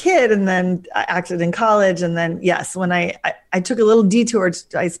as a kid, and then I acted in college. And then, when I took a little detour,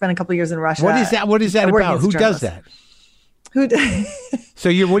 I spent a couple of years in Russia. What is that? What is that about? Who does that? So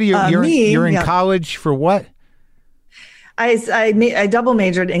you're in college for what? I double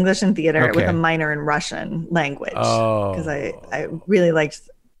majored English and theater with a minor in Russian language. Oh, because I really liked,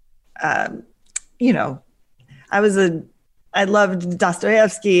 I loved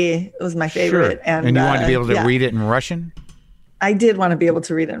Dostoevsky. It was my favorite. Sure. And you wanted to be able to read it in Russian? I did want to be able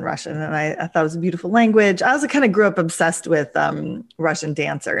to read it in Russian. And I thought it was a beautiful language. I also kind of grew up obsessed with Russian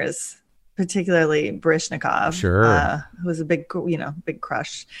dancers, particularly Baryshnikov. Sure. Who was a big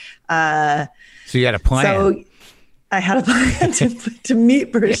crush. So you had a plan. So I had a plan to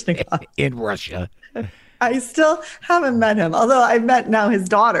meet Baryshnikov. In Russia. I still haven't met him, although I've met now his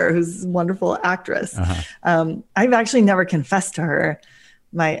daughter, who's a wonderful actress. I've actually never confessed to her.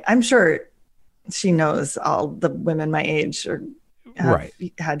 I'm sure she knows all the women my age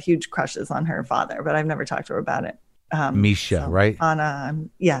had huge crushes on her father, but I've never talked to her about it. Misha, right? Anna,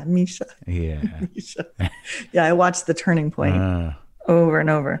 Misha. Yeah. Misha. Yeah, I watched The Turning Point. Over and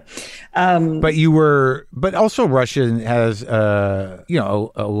over. But also Russia has, a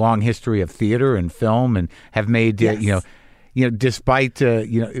long history of theater and film, and have made, despite,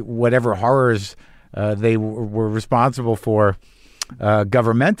 whatever horrors they were responsible for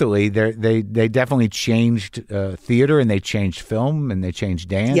governmentally, they definitely changed theater, and they changed film, and they changed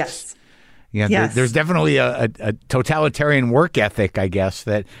dance. Yes. There's definitely a totalitarian work ethic, I guess,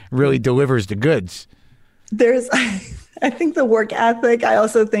 that really delivers the goods. I think the work ethic. I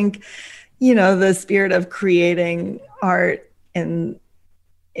also think, the spirit of creating art in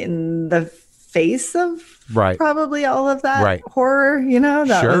the face of probably all of that horror.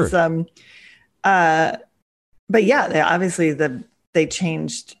 That was. But obviously the they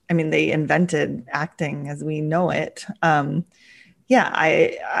changed. I mean, they invented acting as we know it. I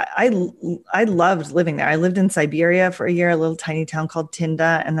loved living there. I lived in Siberia for a year, a little tiny town called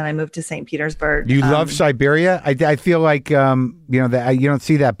Tinda, and then I moved to St. Petersburg. You love Siberia? I feel like that you don't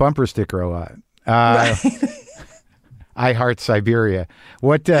see that bumper sticker a lot. Right. I heart Siberia.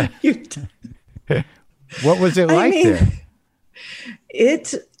 What what was it like there?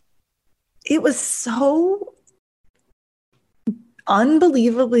 It was so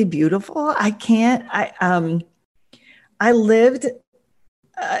unbelievably beautiful. I lived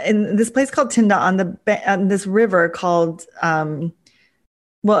in this place called Tinda on this river called,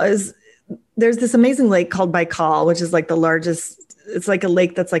 there's this amazing lake called Baikal, which is like the largest, it's like a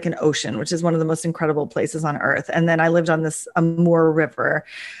lake that's like an ocean, which is one of the most incredible places on earth. And then I lived on this Amur River.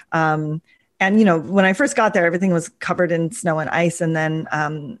 And, when I first got there, everything was covered in snow and ice. And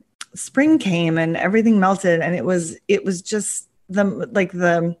then spring came and everything melted. And it was just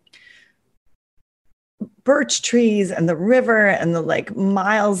the birch trees and the river and the like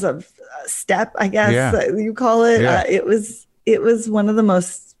miles of steppe, I guess you call it. Yeah. It was one of the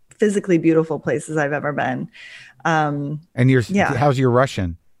most physically beautiful places I've ever been. And how's your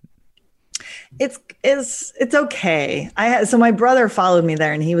Russian? It's okay. So my brother followed me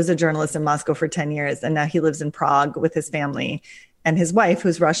there, and he was a journalist in Moscow for 10 years. And now he lives in Prague with his family and his wife,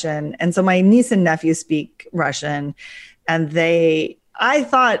 who's Russian. And so my niece and nephew speak Russian, and I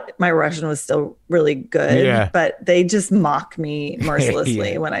thought my Russian was still really good, but they just mock me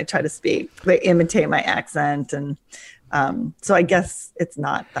mercilessly when I try to speak. They imitate my accent. And so I guess it's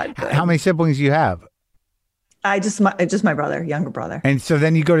not that good. How many siblings do you have? Just my brother, younger brother. And so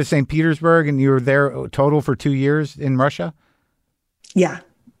then you go to St. Petersburg, and you were there total for 2 years in Russia? Yeah.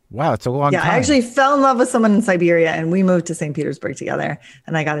 Wow, it's a long time. I actually fell in love with someone in Siberia, and we moved to St. Petersburg together,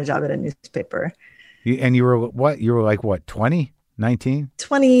 and I got a job at a newspaper. You were what? You were like what, 20? 19?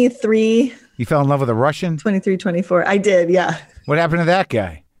 23. You fell in love with a Russian? 23, 24. I did, yeah. What happened to that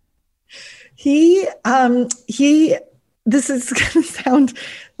guy? This is going to sound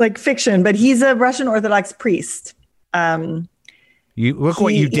like fiction, but he's a Russian Orthodox priest. You look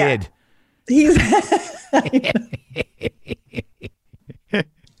what you did. He's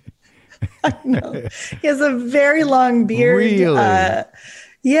I know. He has a very long beard. Really?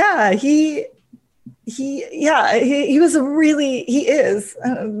 He is.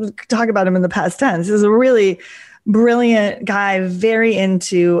 Talk about him in the past tense. He's a really brilliant guy, very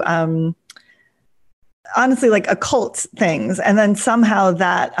into honestly like occult things. And then somehow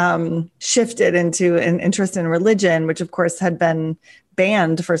that shifted into an interest in religion, which of course had been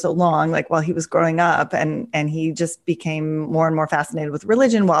banned for so long, like while he was growing up. And he just became more and more fascinated with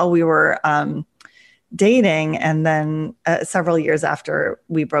religion while we were dating. And then several years after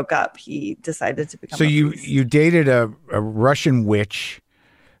we broke up, he decided to become a priest. You dated a Russian witch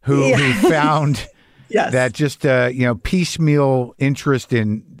who found that just piecemeal interest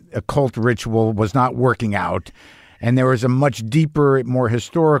in occult ritual was not working out, and there was a much deeper, more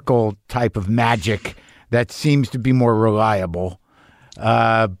historical type of magic that seems to be more reliable.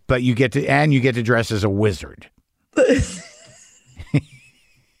 But you get to dress as a wizard.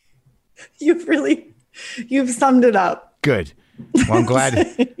 You've summed it up. Good. Well, I'm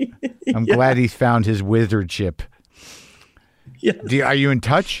glad. I'm glad he's found his wizardship. Yes. Are you in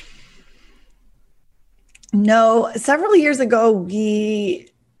touch? No. Several years ago, he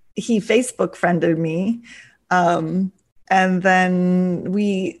Facebook friended me, and then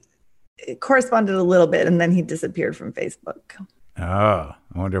we corresponded a little bit, and then he disappeared from Facebook. Oh, I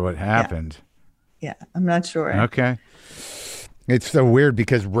wonder what happened. Yeah, I'm not sure. Okay. It's so weird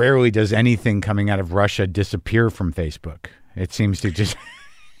because rarely does anything coming out of Russia disappear from Facebook. It seems to just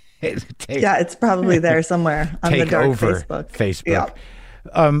it's probably there somewhere on the dark Facebook. Yeah.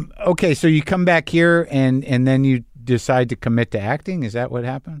 Okay, so you come back here and then you decide to commit to acting. Is that what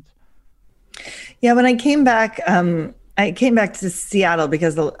happens? Yeah, when I came back to Seattle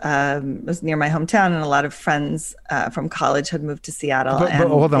because it was near my hometown, and a lot of friends from college had moved to Seattle. But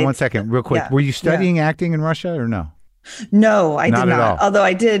hold on one second, real quick. Were you studying acting in Russia or no? No, I did not. At all. Although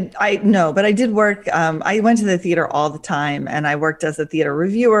I did work. I went to the theater all the time, and I worked as a theater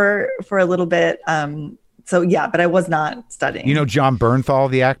reviewer for a little bit. But I was not studying. You know John Bernthal,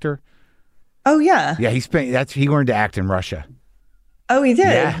 the actor? Oh yeah. Yeah, he learned to act in Russia. Oh, he did.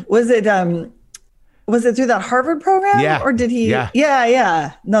 Yeah. Was it through that Harvard program? Yeah. Or did he?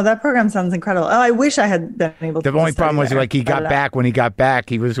 Yeah. No, that program sounds incredible. Oh, I wish I had been able to. The only problem was like when he got back,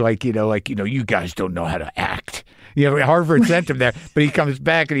 he was like, you guys don't know how to act. Harvard sent him there, but he comes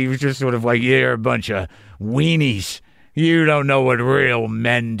back and he was just sort of like, you're a bunch of weenies. You don't know what real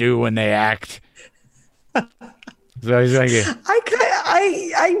men do when they act. So he's like,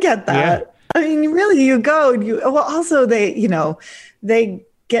 I get that. I mean, really, you go. Well, also they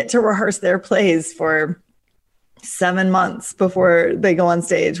get to rehearse their plays for 7 months before they go on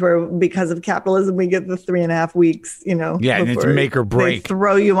stage, where because of capitalism, we get the 3.5 weeks, Yeah, and it's make or break. They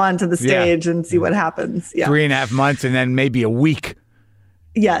throw you onto the stage and see what happens. Yeah. 3.5 months and then maybe a week.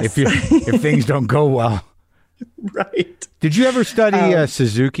 Yes. If things don't go well. Right. Did you ever study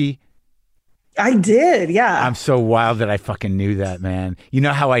Suzuki? I did, yeah. I'm so wild that I fucking knew that, man. You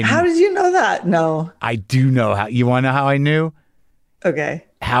know how I knew? How did you know that? No. I do know how. You want to know how I knew? Okay.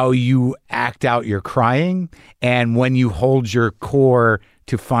 How you act out your crying and when you hold your core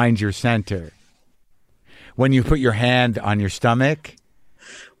to find your center. When you put your hand on your stomach.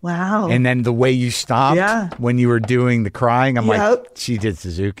 Wow. And then the way you stopped when you were doing the crying. I'm like, she did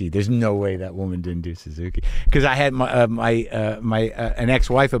Suzuki. There's no way that woman didn't do Suzuki. Because I had an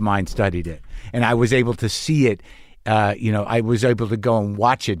ex-wife of mine studied it. And I was able to see it. I was able to go and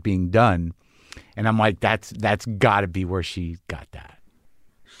watch it being done. And I'm like, that's got to be where she got that.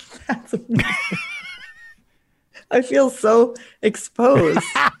 That's amazing. I feel so exposed.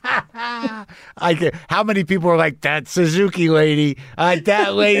 How many people are like, that Suzuki lady?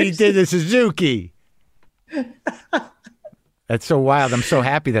 That lady did the Suzuki. That's so wild. I'm so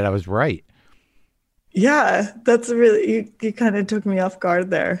happy that I was right. Yeah, that's really, you kind of took me off guard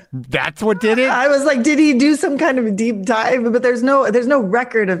there. That's what did it? I was like, did he do some kind of a deep dive? But there's no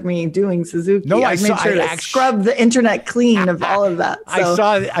record of me doing Suzuki. No, I made sure to scrub the internet clean of all of that.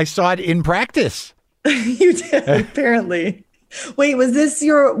 So. I saw it in practice. You did, apparently. Wait, was this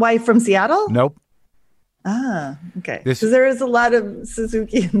your wife from Seattle? Nope. Ah, okay. Because there is a lot of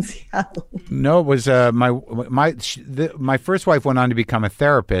Suzuki in Seattle. No, it was my first wife went on to become a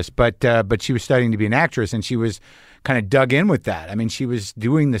therapist, but she was studying to be an actress, and she was kind of dug in with that. I mean, she was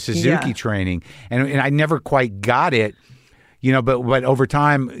doing the Suzuki training, and I never quite got it, but over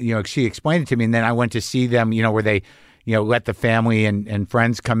time, she explained it to me, and then I went to see them, where they, let the family and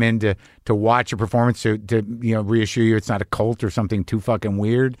friends come in to watch a performance to reassure you it's not a cult or something too fucking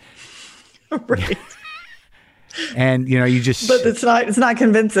weird. Right. And you just, but it's not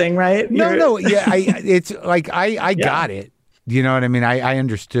convincing, right? No, yeah, it's like I got it. You know what I mean? I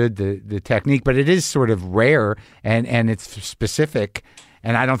understood the technique, but it is sort of rare and it's specific,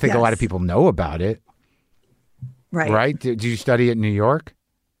 and I don't think a lot of people know about it. Right? Did you study it in New York?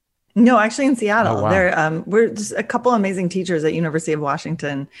 No, actually in Seattle. Oh, wow. There, we're just a couple amazing teachers at University of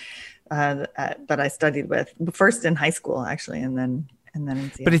Washington that I studied with, first in high school, actually, and then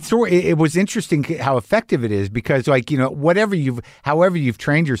in Seattle. But it was interesting how effective it is because, however you've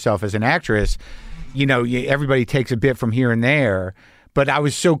trained yourself as an actress, everybody takes a bit from here and there. But I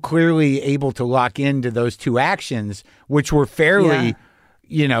was so clearly able to lock into those two actions, which were fairly,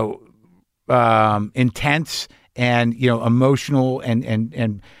 intense and emotional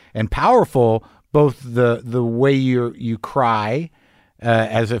and powerful. Both the way you cry.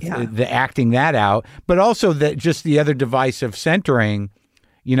 The acting that out, but also that just the other device of centering,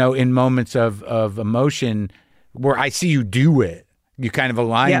 in moments of emotion where I see you do it, you kind of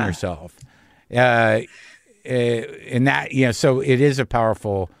align yourself, in that, so it is a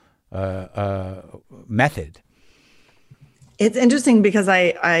powerful method. It's interesting because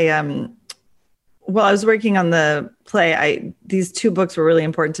I was working on the play. These two books were really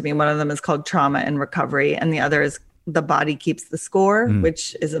important to me. One of them is called Trauma and Recovery, and the other is The Body Keeps the Score,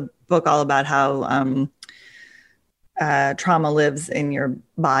 which is a book all about how trauma lives in your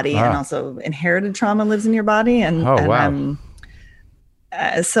body and also inherited trauma lives in your body.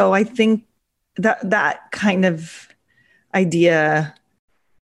 So I think that kind of idea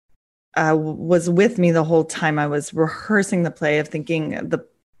was with me the whole time I was rehearsing the play, of thinking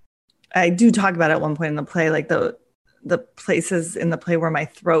I do talk about it at one point in the play, like the places in the play where my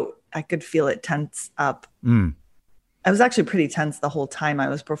throat, I could feel it tense up. I was actually pretty tense the whole time I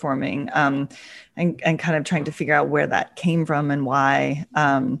was performing, and kind of trying to figure out where that came from and why.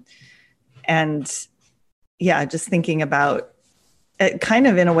 Just thinking about it, kind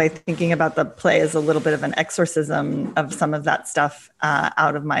of in a way, thinking about the play as a little bit of an exorcism of some of that stuff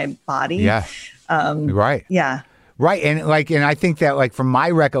out of my body. Yeah. Right. Yeah. Right. And I think that from my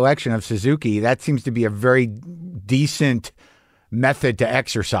recollection of Suzuki, that seems to be a very decent method to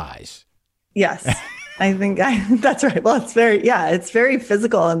exercise. Yes. I think that's right. Well, it's very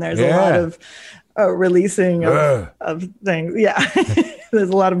physical, and there's a lot of releasing of things. Yeah. There's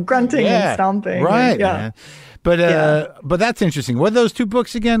a lot of grunting and stomping. Right. Man. But that's interesting. What are those two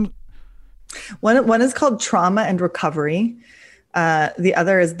books again? One is called Trauma and Recovery. The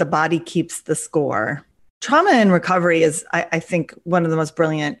other is The Body Keeps the Score. Trauma and Recovery is, I think, one of the most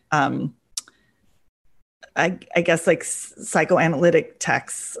brilliant I guess like psychoanalytic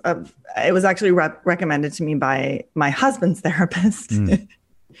texts. It was actually recommended to me by my husband's therapist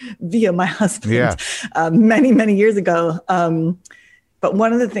via my husband many, many years ago. But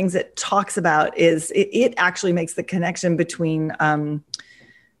one of the things it talks about is it actually makes the connection between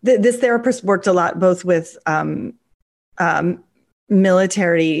this therapist worked a lot both with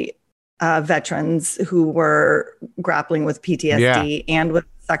military veterans who were grappling with PTSD and with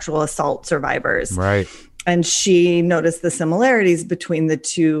sexual assault survivors. Right. And she noticed the similarities between the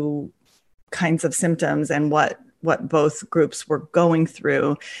two kinds of symptoms and what both groups were going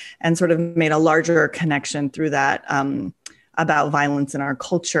through, and sort of made a larger connection through that about violence in our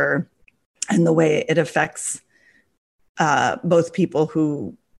culture and the way it affects both people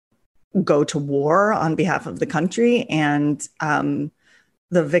who go to war on behalf of the country and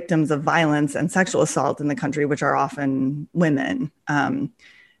the victims of violence and sexual assault in the country, which are often women. And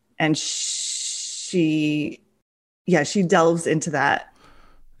she delves into that.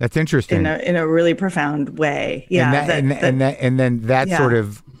 That's interesting. In a really profound way. Yeah. And then that sort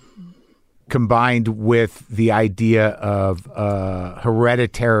of combined with the idea of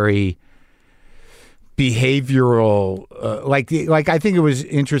hereditary behavioral, like I think it was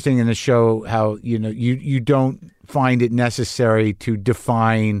interesting in the show how, you don't find it necessary to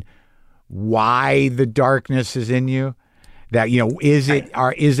define why the darkness is in you. That, is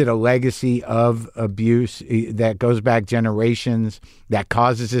it a legacy of abuse that goes back generations that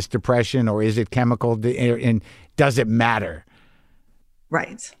causes this depression, or is it chemical? And does it matter?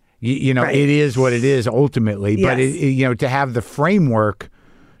 Right. Right. It is what it is ultimately, but to have the framework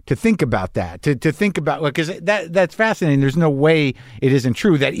to think about that, to think about, because that's fascinating. There's no way it isn't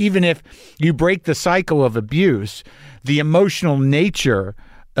true that even if you break the cycle of abuse, the emotional nature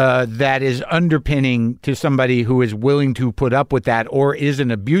that is underpinning to somebody who is willing to put up with that or is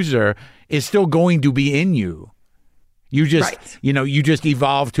an abuser is still going to be in you. You just, you just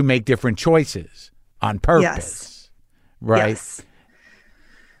evolve to make different choices on purpose. Right.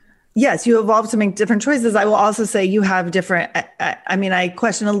 Yes, you evolve to make different choices. I will also say you have different, I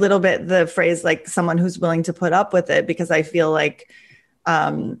question a little bit the phrase like someone who's willing to put up with it, because I feel like,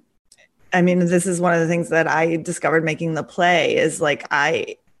 this is one of the things that I discovered making the play is like,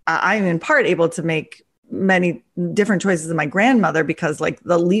 I'm in part able to make many different choices than my grandmother because like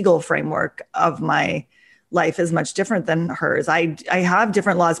the legal framework of my life is much different than hers. I have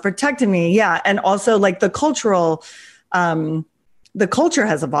different laws protecting me. Yeah. And also like the culture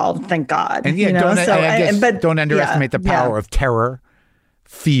has evolved, thank God. And don't underestimate the power of terror,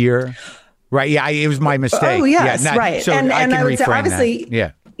 fear. Right. Yeah. It was my mistake. Oh, yes. Right. So and I would say obviously,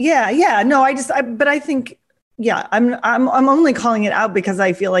 that. Yeah. No, but I think, I'm only calling it out because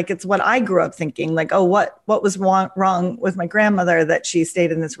I feel like it's what I grew up thinking, like, oh, what was wrong with my grandmother that she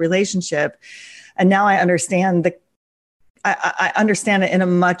stayed in this relationship. And now I understand I understand it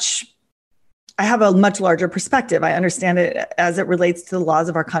I have a much larger perspective. I understand it as it relates to the laws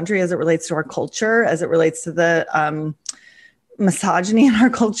of our country, as it relates to our culture, as it relates to the misogyny in our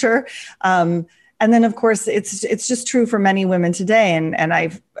culture. And then, of course, it's just true for many women today.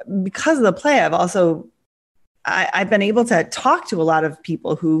 And because of the play, I've been able to talk to a lot of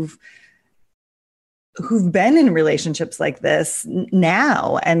people who've been in relationships like this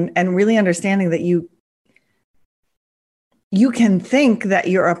now, and really understanding that you can think that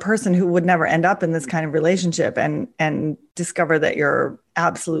you're a person who would never end up in this kind of relationship and discover that you're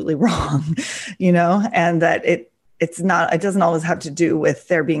absolutely wrong, and that it doesn't always have to do with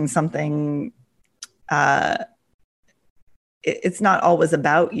there being something, it's not always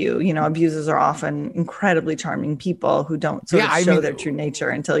about you. Abusers are often incredibly charming people who don't show their true nature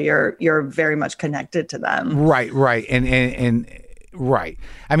until you're very much connected to them. Right. And right.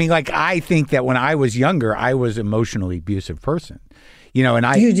 I think that when I was younger, I was an emotionally abusive person,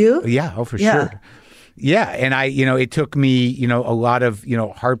 and You do? Yeah. Oh, for sure. Yeah. And it took me, a lot of,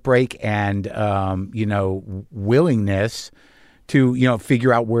 heartbreak and, willingness to,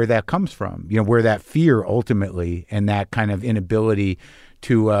 figure out where that comes from, where that fear ultimately and that kind of inability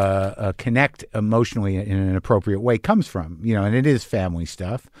to connect emotionally in an appropriate way comes from, and it is family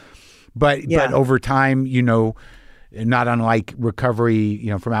stuff. But over time, not unlike recovery,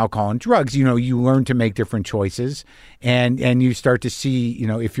 from alcohol and drugs, you learn to make different choices and you start to see,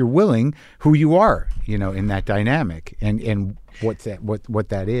 if you're willing, who you are, in that dynamic and what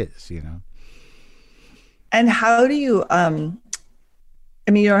that is, And how do you,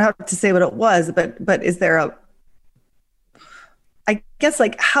 you don't have to say what it was, but is there I guess,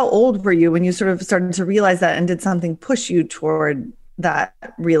 like, how old were you when you sort of started to realize that, and did something push you toward that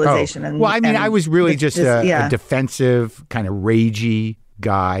realization? I was really just a defensive, kind of ragey,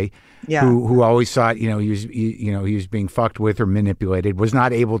 guy who always thought, he was being fucked with or manipulated, was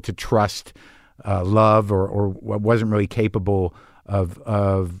not able to trust love or wasn't really capable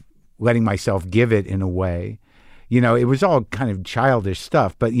of letting myself give it in a way. It was all kind of childish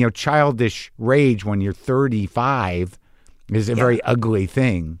stuff, but childish rage when you're 35 is a very ugly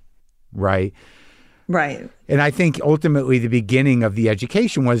thing, right? Right. And I think ultimately the beginning of the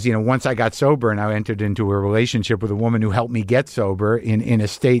education was, once I got sober and I entered into a relationship with a woman who helped me get sober in a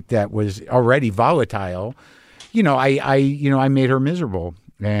state that was already volatile, I made her miserable,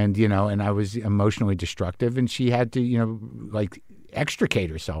 and and I was emotionally destructive, and she had to extricate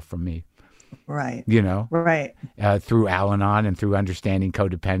herself from me. Right. Right. Through Al-Anon and through understanding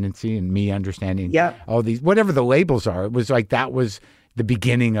codependency and me understanding all these, whatever the labels are. It was like that was the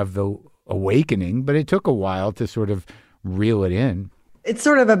beginning of the awakening, but it took a while to sort of reel it in. It's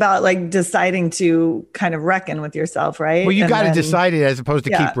sort of about deciding to kind of reckon with yourself, right? Well, you got to decide it as opposed to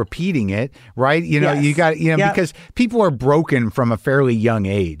keep repeating it, right? You got because people are broken from a fairly young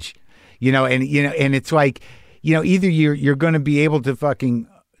age, and it's like, either you're going to be able to fucking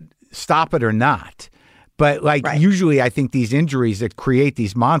stop it or not. But usually I think these injuries that create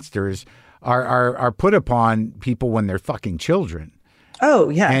these monsters are put upon people when they're fucking children. Oh,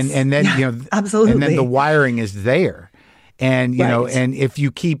 yes. And then, absolutely. And then the wiring is there. And, and if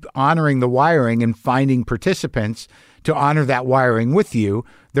you keep honoring the wiring and finding participants to honor that wiring with you,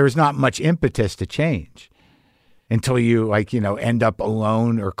 there's not much impetus to change until you end up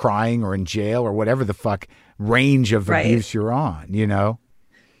alone or crying or in jail or whatever the fuck range of abuse you're on,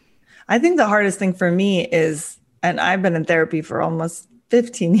 I think the hardest thing for me is, and I've been in therapy for almost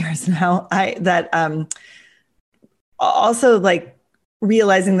 15 years now, also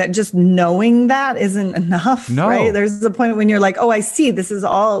realizing that just knowing that isn't enough, right? There's a point when you're like, oh, I see, this is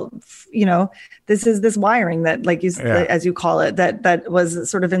all, this is this wiring that as you call it, that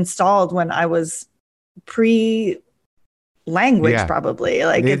was sort of installed when I was pre-language, probably.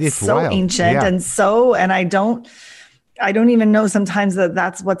 It's so wild. Ancient and I don't even know sometimes that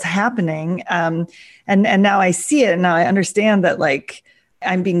that's what's happening. And now I see it, and now I understand that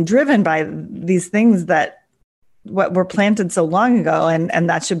I'm being driven by these things that what were planted so long ago, and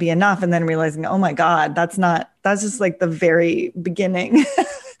that should be enough. And then realizing, oh my God, that's just the very beginning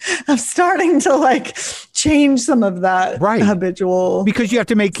of starting to change some of that habitual. Because you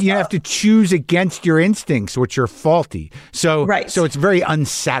have to choose against your instincts, which are faulty. So it's very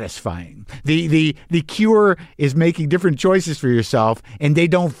unsatisfying. The cure is making different choices for yourself, and they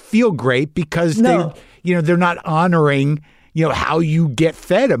don't feel great because they're not honoring, how you get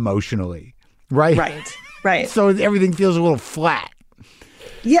fed emotionally. Right. Right. So everything feels a little flat.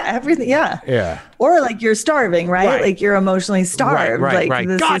 Yeah, everything. Yeah. Yeah. Or you're starving, right? You're emotionally starved. Right.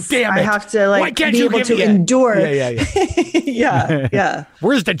 God damn it. I have to Why can't be you able to endure. Yeah. Yeah.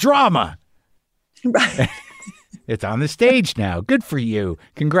 Where's the drama? Right. It's on the stage now. Good for you.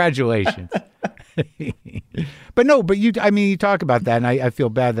 Congratulations. But you talk about that, and I feel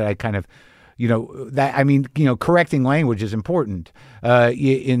bad that I kind of, correcting language is important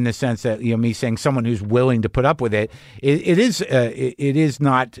in the sense that, me saying someone who's willing to put up with it, it is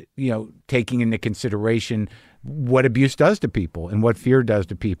not, taking into consideration what abuse does to people and what fear does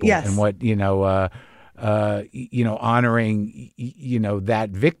to people, and what, honoring,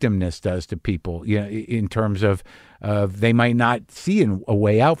 that victimness does to people, in terms of they might not see a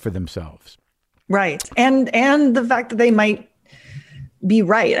way out for themselves. Right. And the fact that they might be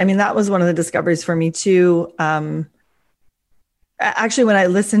right. I mean, that was one of the discoveries for me too. Actually, when I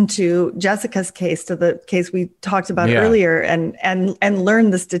listened to Jessica's case, to the case we talked about earlier, and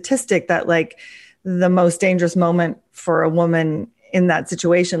learned the statistic that the most dangerous moment for a woman in that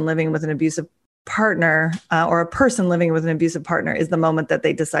situation, living with an abusive partner, or a person living with an abusive partner, is the moment that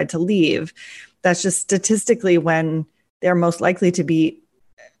they decide to leave. That's just statistically when they're most likely to be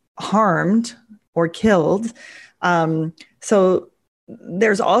harmed or killed. So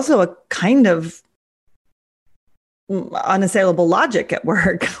there's also a kind of unassailable logic at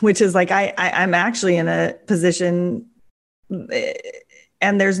work, which is I'm actually in a position,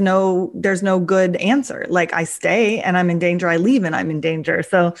 and there's no good answer. I stay and I'm in danger, I leave and I'm in danger.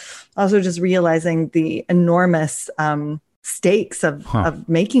 So also just realizing the enormous stakes of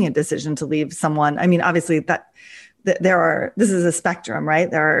making a decision to leave someone. I mean, obviously this is a spectrum,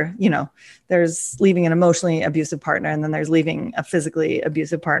 right? There's leaving an emotionally abusive partner, and then there's leaving a physically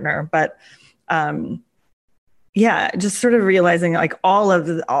abusive partner. But just sort of realizing all of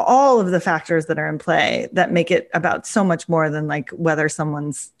the factors that are in play that make it about so much more than whether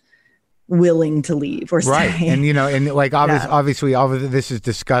someone's willing to leave or Right. stay. And, and like obviously all of this is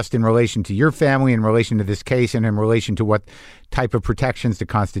discussed in relation to your family, in relation to this case, and in relation to what type of protections the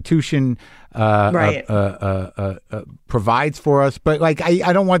Constitution provides for us. But like,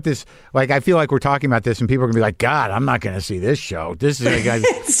 I don't want this, like, I feel like we're talking about this and people are going to be like, God, I'm not going to see this show. This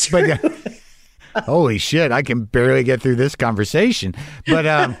is like, holy shit, I can barely get through this conversation.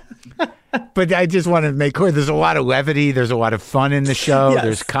 But I just want to make clear there's a lot of levity. There's a lot of fun in the show. Yes.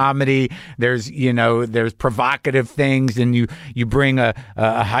 There's comedy. There's, there's provocative things. And you bring a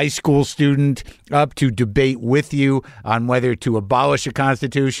high school student up to debate with you on whether to abolish the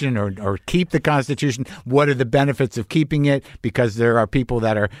Constitution or keep the Constitution. What are the benefits of keeping it? Because there are people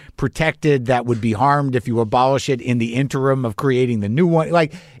that are protected that would be harmed if you abolish it in the interim of creating the new one.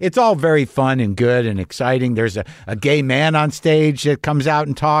 Like, it's all very fun and good and exciting. There's a gay man on stage that comes out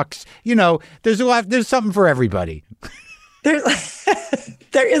and talks. There's something for everybody. There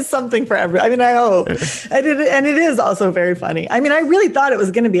is something for everybody. I mean, I hope. And it is also very funny. I mean, I really thought it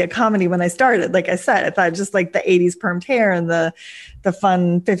was going to be a comedy when I started. Like I said, I thought just like the 80s permed hair and the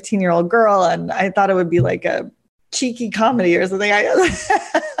fun 15-year-old girl. And I thought it would be like a cheeky comedy or something.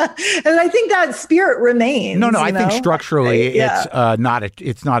 And I think that spirit remains. No, I think structurally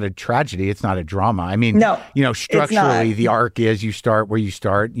it's not a tragedy. It's not a drama. I mean, structurally the arc is you start where you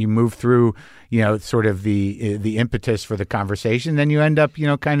start, you move through, sort of the impetus for the conversation. Then you end up,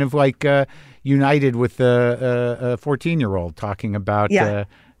 kind of like united with a 14-year-old talking about,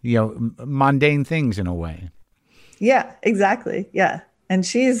 mundane things in a way. Yeah, exactly. Yeah. And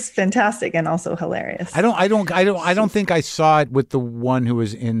she's fantastic and also hilarious. I don't think I saw it with the one who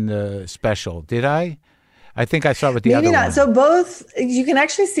was in the special. Did I? I think I saw it with the other one. Maybe not. So both, you can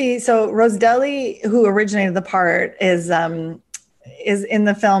actually see. So Roselli, who originated the part, is in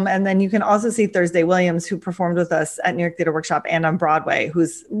the film, and then you can also see Thursday Williams, who performed with us at New York Theater Workshop and on Broadway,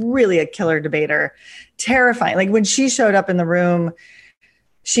 who's really a killer debater, terrifying. Like when she showed up in the room,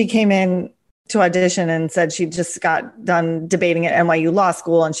 she came in to audition and said she just got done debating at NYU Law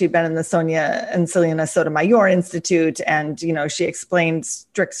School and she'd been in the Sonia and Selena Sotomayor Institute. And, she explained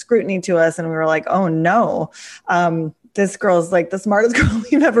strict scrutiny to us. And we were like, oh no, this girl's like the smartest girl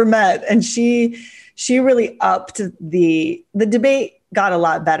we've ever met. And she really upped the debate got a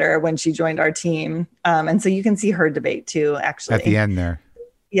lot better when she joined our team. And so you can see her debate too, actually. At the end there.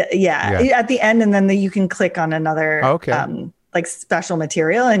 Yeah. At the end. And then you can click on another, like special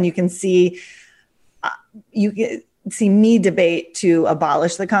material, and you can see me debate to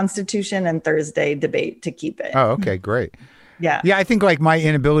abolish the Constitution and Thursday debate to keep it. Oh, okay, great. Yeah. I think like my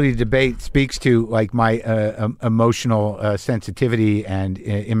inability to debate speaks to like my emotional sensitivity and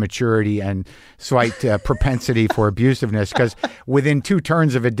immaturity and slight propensity for abusiveness. Because within two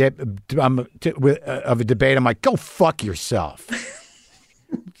turns of a debate, I'm like, go fuck yourself.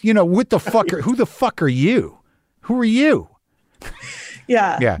 What the fuck? Who the fuck are you? Who are you?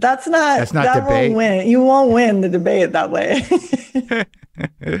 Yeah. That's not that debate. Won't win. You won't win the debate that way.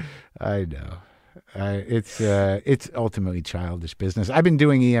 I know. It's ultimately childish business. I've been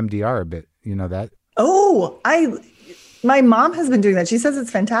doing EMDR a bit. You know that? Oh, my mom has been doing that. She says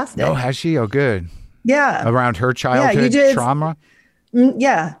it's fantastic. Oh, has she? Oh, good. Yeah. Around her childhood trauma?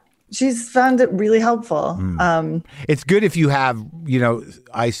 Yeah. She's found it really helpful. It's good if you have,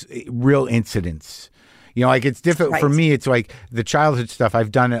 real incidents. Like it's different for me. It's like the childhood stuff.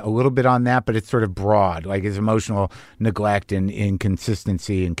 I've done it a little bit on that, but it's sort of broad, like it's emotional neglect and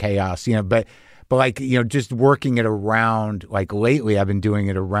inconsistency and chaos, but like, just working it around, like lately I've been doing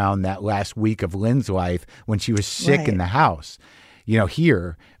it around that last week of Lynn's life when she was sick in the house,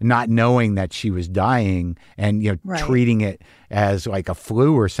 here, not knowing that she was dying and, treating it as like a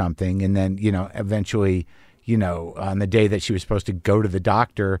flu or something. And then, eventually, on the day that she was supposed to go to the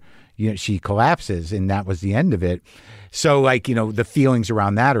doctor, she collapses, and that was the end of it. So like, the feelings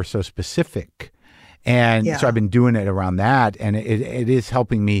around that are so specific. And so I've been doing it around that, and it is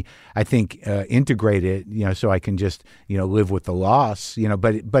helping me, I think, integrate it, so I can just, live with the loss,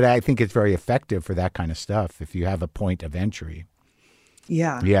 but I think it's very effective for that kind of stuff if you have a point of entry.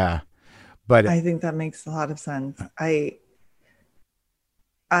 Yeah. Yeah. But I think that makes a lot of sense.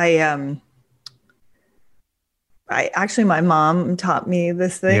 Actually, my mom taught me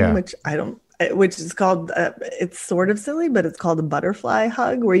this thing, which is called, it's sort of silly, but it's called a butterfly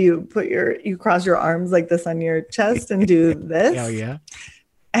hug, where you you cross your arms like this on your chest and do this. Oh yeah.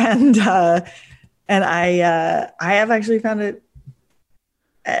 And I have actually found it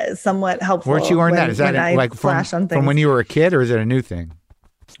somewhat helpful. Where'd you learn that? Is that like from when you were a kid, or is it a new thing?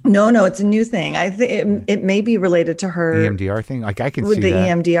 No, it's a new thing. I think it may be related to her EMDR thing. Like I can with see the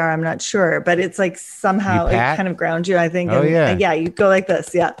that. EMDR. I'm not sure, but it's like somehow it kind of grounds you, I think. Oh, yeah. Yeah. You go like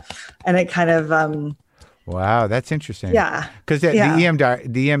this. Yeah. And it kind of, wow, that's interesting. Yeah. Because the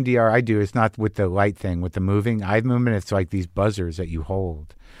EMDR I do is not with the light thing, with the moving eye movement. It's like these buzzers that you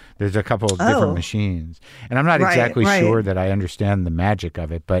hold. There's a couple of different machines. And I'm not exactly sure that I understand the magic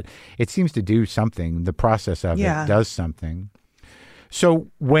of it, but it seems to do something. The process of it does something.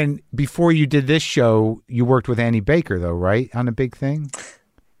 So before you did this show, you worked with Annie Baker, though, right? On a big thing?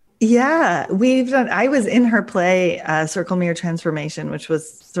 Yeah. I was in her play, Circle Mirror Transformation, which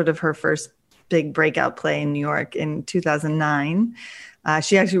was sort of her first big breakout play in New York in 2009.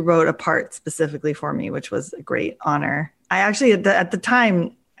 She actually wrote a part specifically for me, which was a great honor. I actually, at the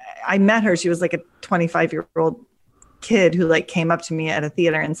time I met her, she was like a 25-year-old kid who like came up to me at a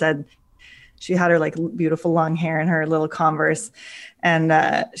theater and said, she had her like beautiful long hair and her little Converse. And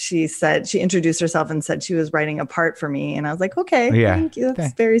she introduced herself and said she was writing a part for me. And I was like, okay, thank you.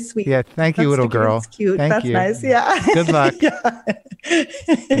 That's very sweet. Yeah. Thank you, little girl. That's cute. That's nice. Yeah. Good luck.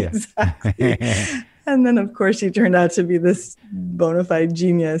 Exactly. And then, of course, she turned out to be this bona fide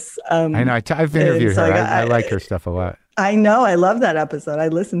genius. I know. I've interviewed her. I like her stuff a lot. I know. I love that episode. I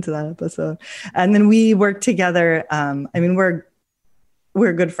listened to that episode. And then we worked together.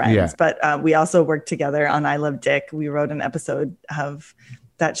 We're good friends, but we also worked together on I Love Dick. We wrote an episode of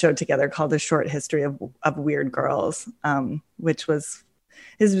that show together called A Short History of Weird Girls, which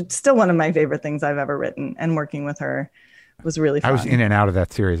is still one of my favorite things I've ever written. And working with her was really fun. I was in and out of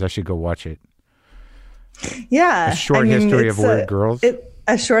that series. I should go watch it. Yeah. A Short History of Weird Girls?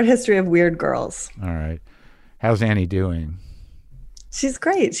 A Short History of Weird Girls. All right. How's Annie doing? She's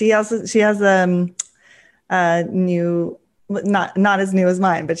great. She has a new... Not as new as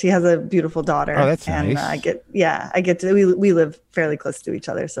mine, but she has a beautiful daughter. Oh, that's and nice. I get to, we live fairly close to each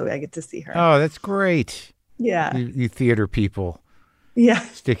other, so I get to see her. Oh, that's great. Yeah. You theater people. Yeah.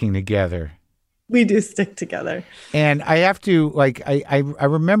 Sticking together. We do stick together. And I have to, I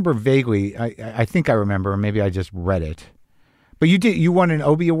remember vaguely, I think I remember, maybe I just read it. But you won an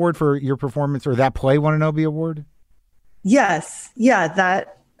Obie Award for your performance, or that play won an Obie Award? Yes. Yeah,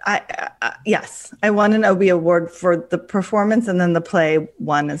 yes, I won an Obie Award for the performance, and then the play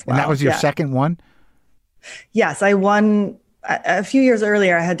won as well. And that was your second one? Yes, I won. A few years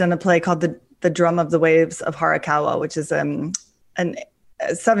earlier, I had done a play called The Drum of the Waves of Harakawa, which is a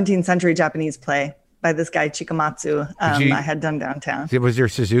 17th century Japanese play by this guy Chikamatsu. I had done downtown. Was there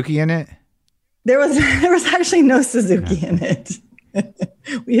Suzuki in it? There was actually no Suzuki in it.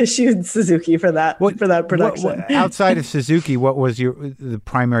 We eschewed Suzuki for that production. Outside of Suzuki, what was your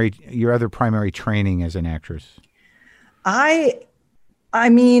other primary training as an actress? I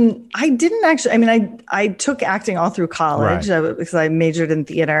didn't actually. I took acting all through college because I majored in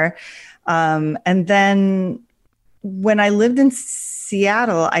theater, and then when I lived in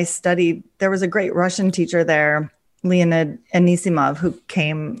Seattle, I studied. There was a great Russian teacher there, Leonid Anisimov, who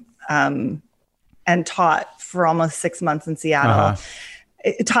came and taught for almost 6 months in Seattle.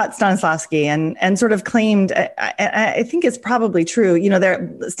 It taught Stanislavski and sort of claimed, I think it's probably true,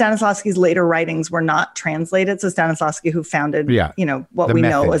 Stanislavski's later writings were not translated. So Stanislavski, who founded, what we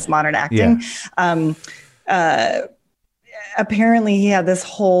know as modern acting, apparently he had this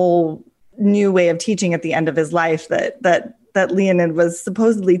whole new way of teaching at the end of his life that Leonid was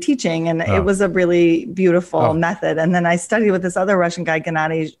supposedly teaching. And it was a really beautiful method. And then I studied with this other Russian guy,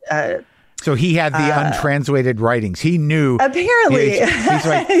 Gennady. So he had the untranslated writings. He knew. Apparently.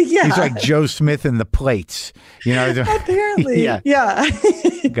 He's like Joe Smith in the plates. Apparently. Yeah.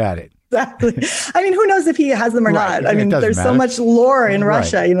 Got it. Exactly. Who knows if he has them or not? There's so much lore in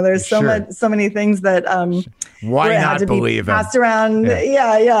Russia. There's so many things that why not believe him? Passed around.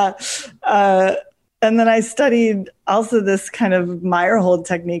 Yeah. And then I studied also this kind of Meyerhold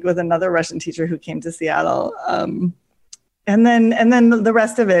technique with another Russian teacher who came to Seattle. And then the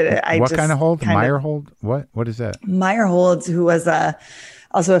rest of it, what kind of hold? Meyerhold? What is that? Meyerhold, who was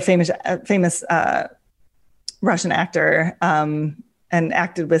also a famous Russian actor, and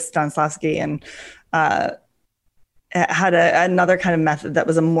acted with Stanislavski, and had another kind of method that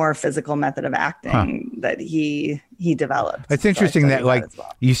was a more physical method of acting that he developed. It's interesting that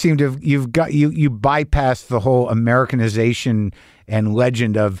you seem to you bypassed the whole Americanization and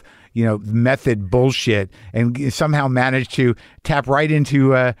legend of method bullshit and somehow managed to tap right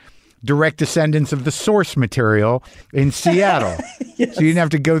into direct descendants of the source material in Seattle. Yes. So you didn't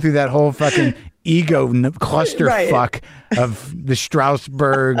have to go through that whole fucking ego clusterfuck of the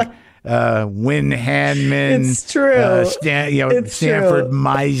Strasbourg Wynn Handman. It's true. Stanford true.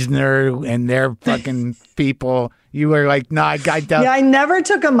 Meisner and their fucking people. You were like, no, I got that. Yeah, I never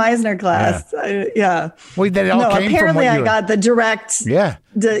took a Meisner class. Well, that all came apparently from what I got the direct. Yeah.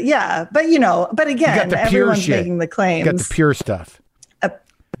 But again, everyone's making the claims. You got the pure stuff.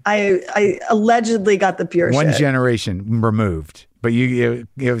 I allegedly got the pure One shit. generation removed, but it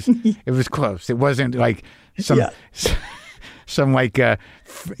was close. It wasn't like some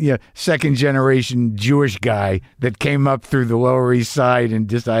second generation Jewish guy that came up through the Lower East Side and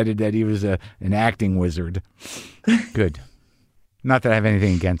decided that he was an acting wizard. Good. Not that I have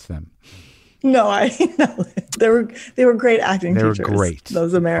anything against them. No, I know. They were great acting teachers. They were great.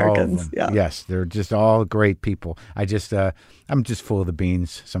 Those Americans. Yeah. Yes, they're just all great people. I'm just full of the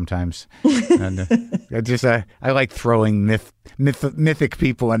beans sometimes. And I like throwing mythic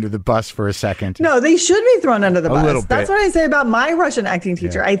people under the bus for a second. No, they should be thrown under the bus. A little bit. That's what I say about my Russian acting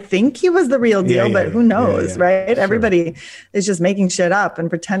teacher. Yeah. I think he was the real deal, but who knows, right? Sure. Everybody is just making shit up and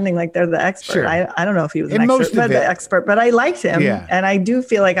pretending like they're the expert. Sure. I don't know if he was the expert, but I liked him. Yeah. And I do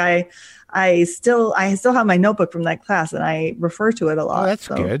feel like I still have my notebook from that class, and I refer to it a lot. Oh, that's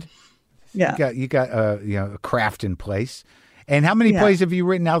good. Yeah, you got a craft in place. And how many plays have you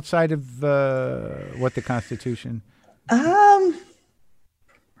written outside of What the Constitution?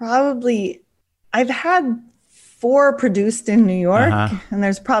 Probably, I've had 4 produced in New York, and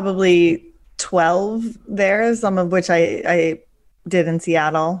there's probably 12 there. Some of which I did in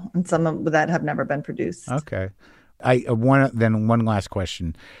Seattle, and some of that have never been produced. Okay, one last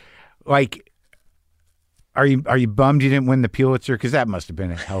question. Like, are you bummed you didn't win the Pulitzer? Because that must have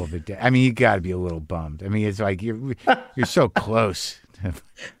been a hell of a day. I mean, you got to be a little bummed. I mean, it's like you're so close.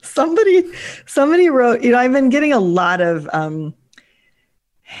 Somebody wrote, I've been getting a lot of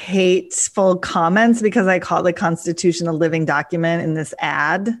hateful comments because I call the Constitution a living document in this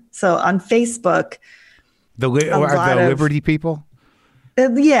ad. So on Facebook, the Liberty people. A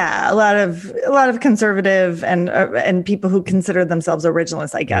lot of conservative and people who consider themselves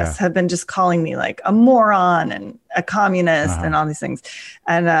originalists, I guess, have been just calling me like a moron and a communist and all these things.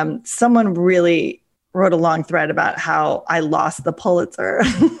 And someone really wrote a long thread about how I lost the Pulitzer,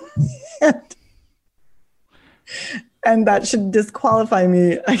 and that should disqualify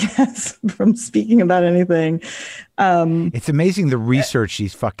me, I guess, from speaking about anything. It's amazing the research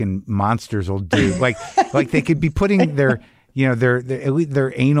these fucking monsters will do. Like they could be putting their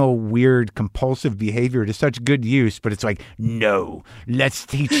their anal, weird, compulsive behavior to such good use, but it's like, no, let's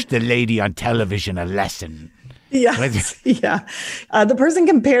teach the lady on television a lesson. The person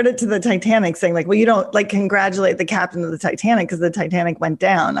compared it to the Titanic, saying like, well, you don't congratulate the captain of the Titanic because the Titanic went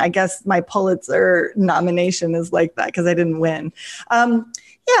down. I guess my Pulitzer nomination is like that because I didn't win. I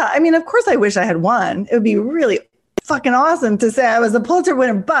mean, of course I wish I had won. It would be really fucking awesome to say I was a Pulitzer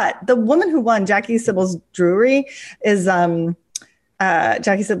winner, but the woman who won, Jackie Sibley's Drury, is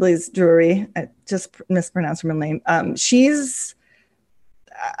Jackie Sibley's Drury. I just mispronounced her middle name.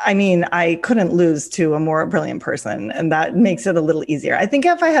 I couldn't lose to a more brilliant person, and that makes it a little easier. I think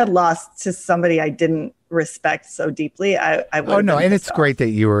if I had lost to somebody I didn't respect so deeply, I would. Oh no, and it's great that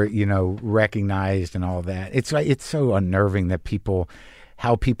you were, recognized and all that. It's so unnerving that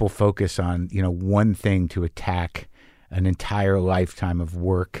how people focus on, one thing to attack an entire lifetime of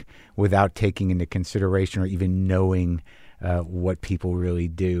work without taking into consideration or even knowing what people really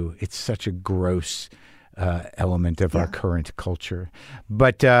do. It's such a gross element of our current culture.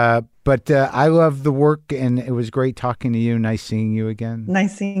 But I love the work, and it was great talking to you. Nice seeing you again.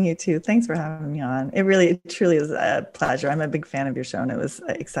 Nice seeing you too. Thanks for having me on. It truly is a pleasure. I'm a big fan of your show, and it was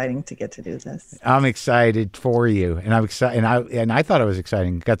exciting to get to do this. I'm excited for you, and I'm excited, and I thought it was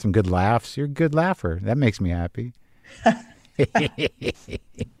exciting. Got some good laughs. You're a good laugher. That makes me happy.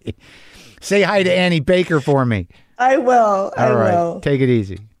 Say hi to Annie Baker for me. I will. All right. Take it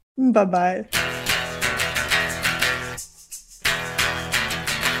easy. Bye-bye.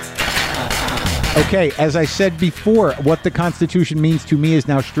 Okay, as I said before, What the Constitution Means to Me is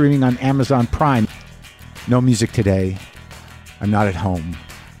now streaming on Amazon Prime. No music today. I'm not at home.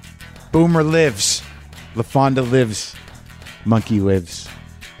 Boomer lives. LaFonda lives. Monkey lives.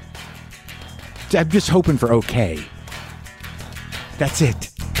 I'm just hoping for okay. That's it.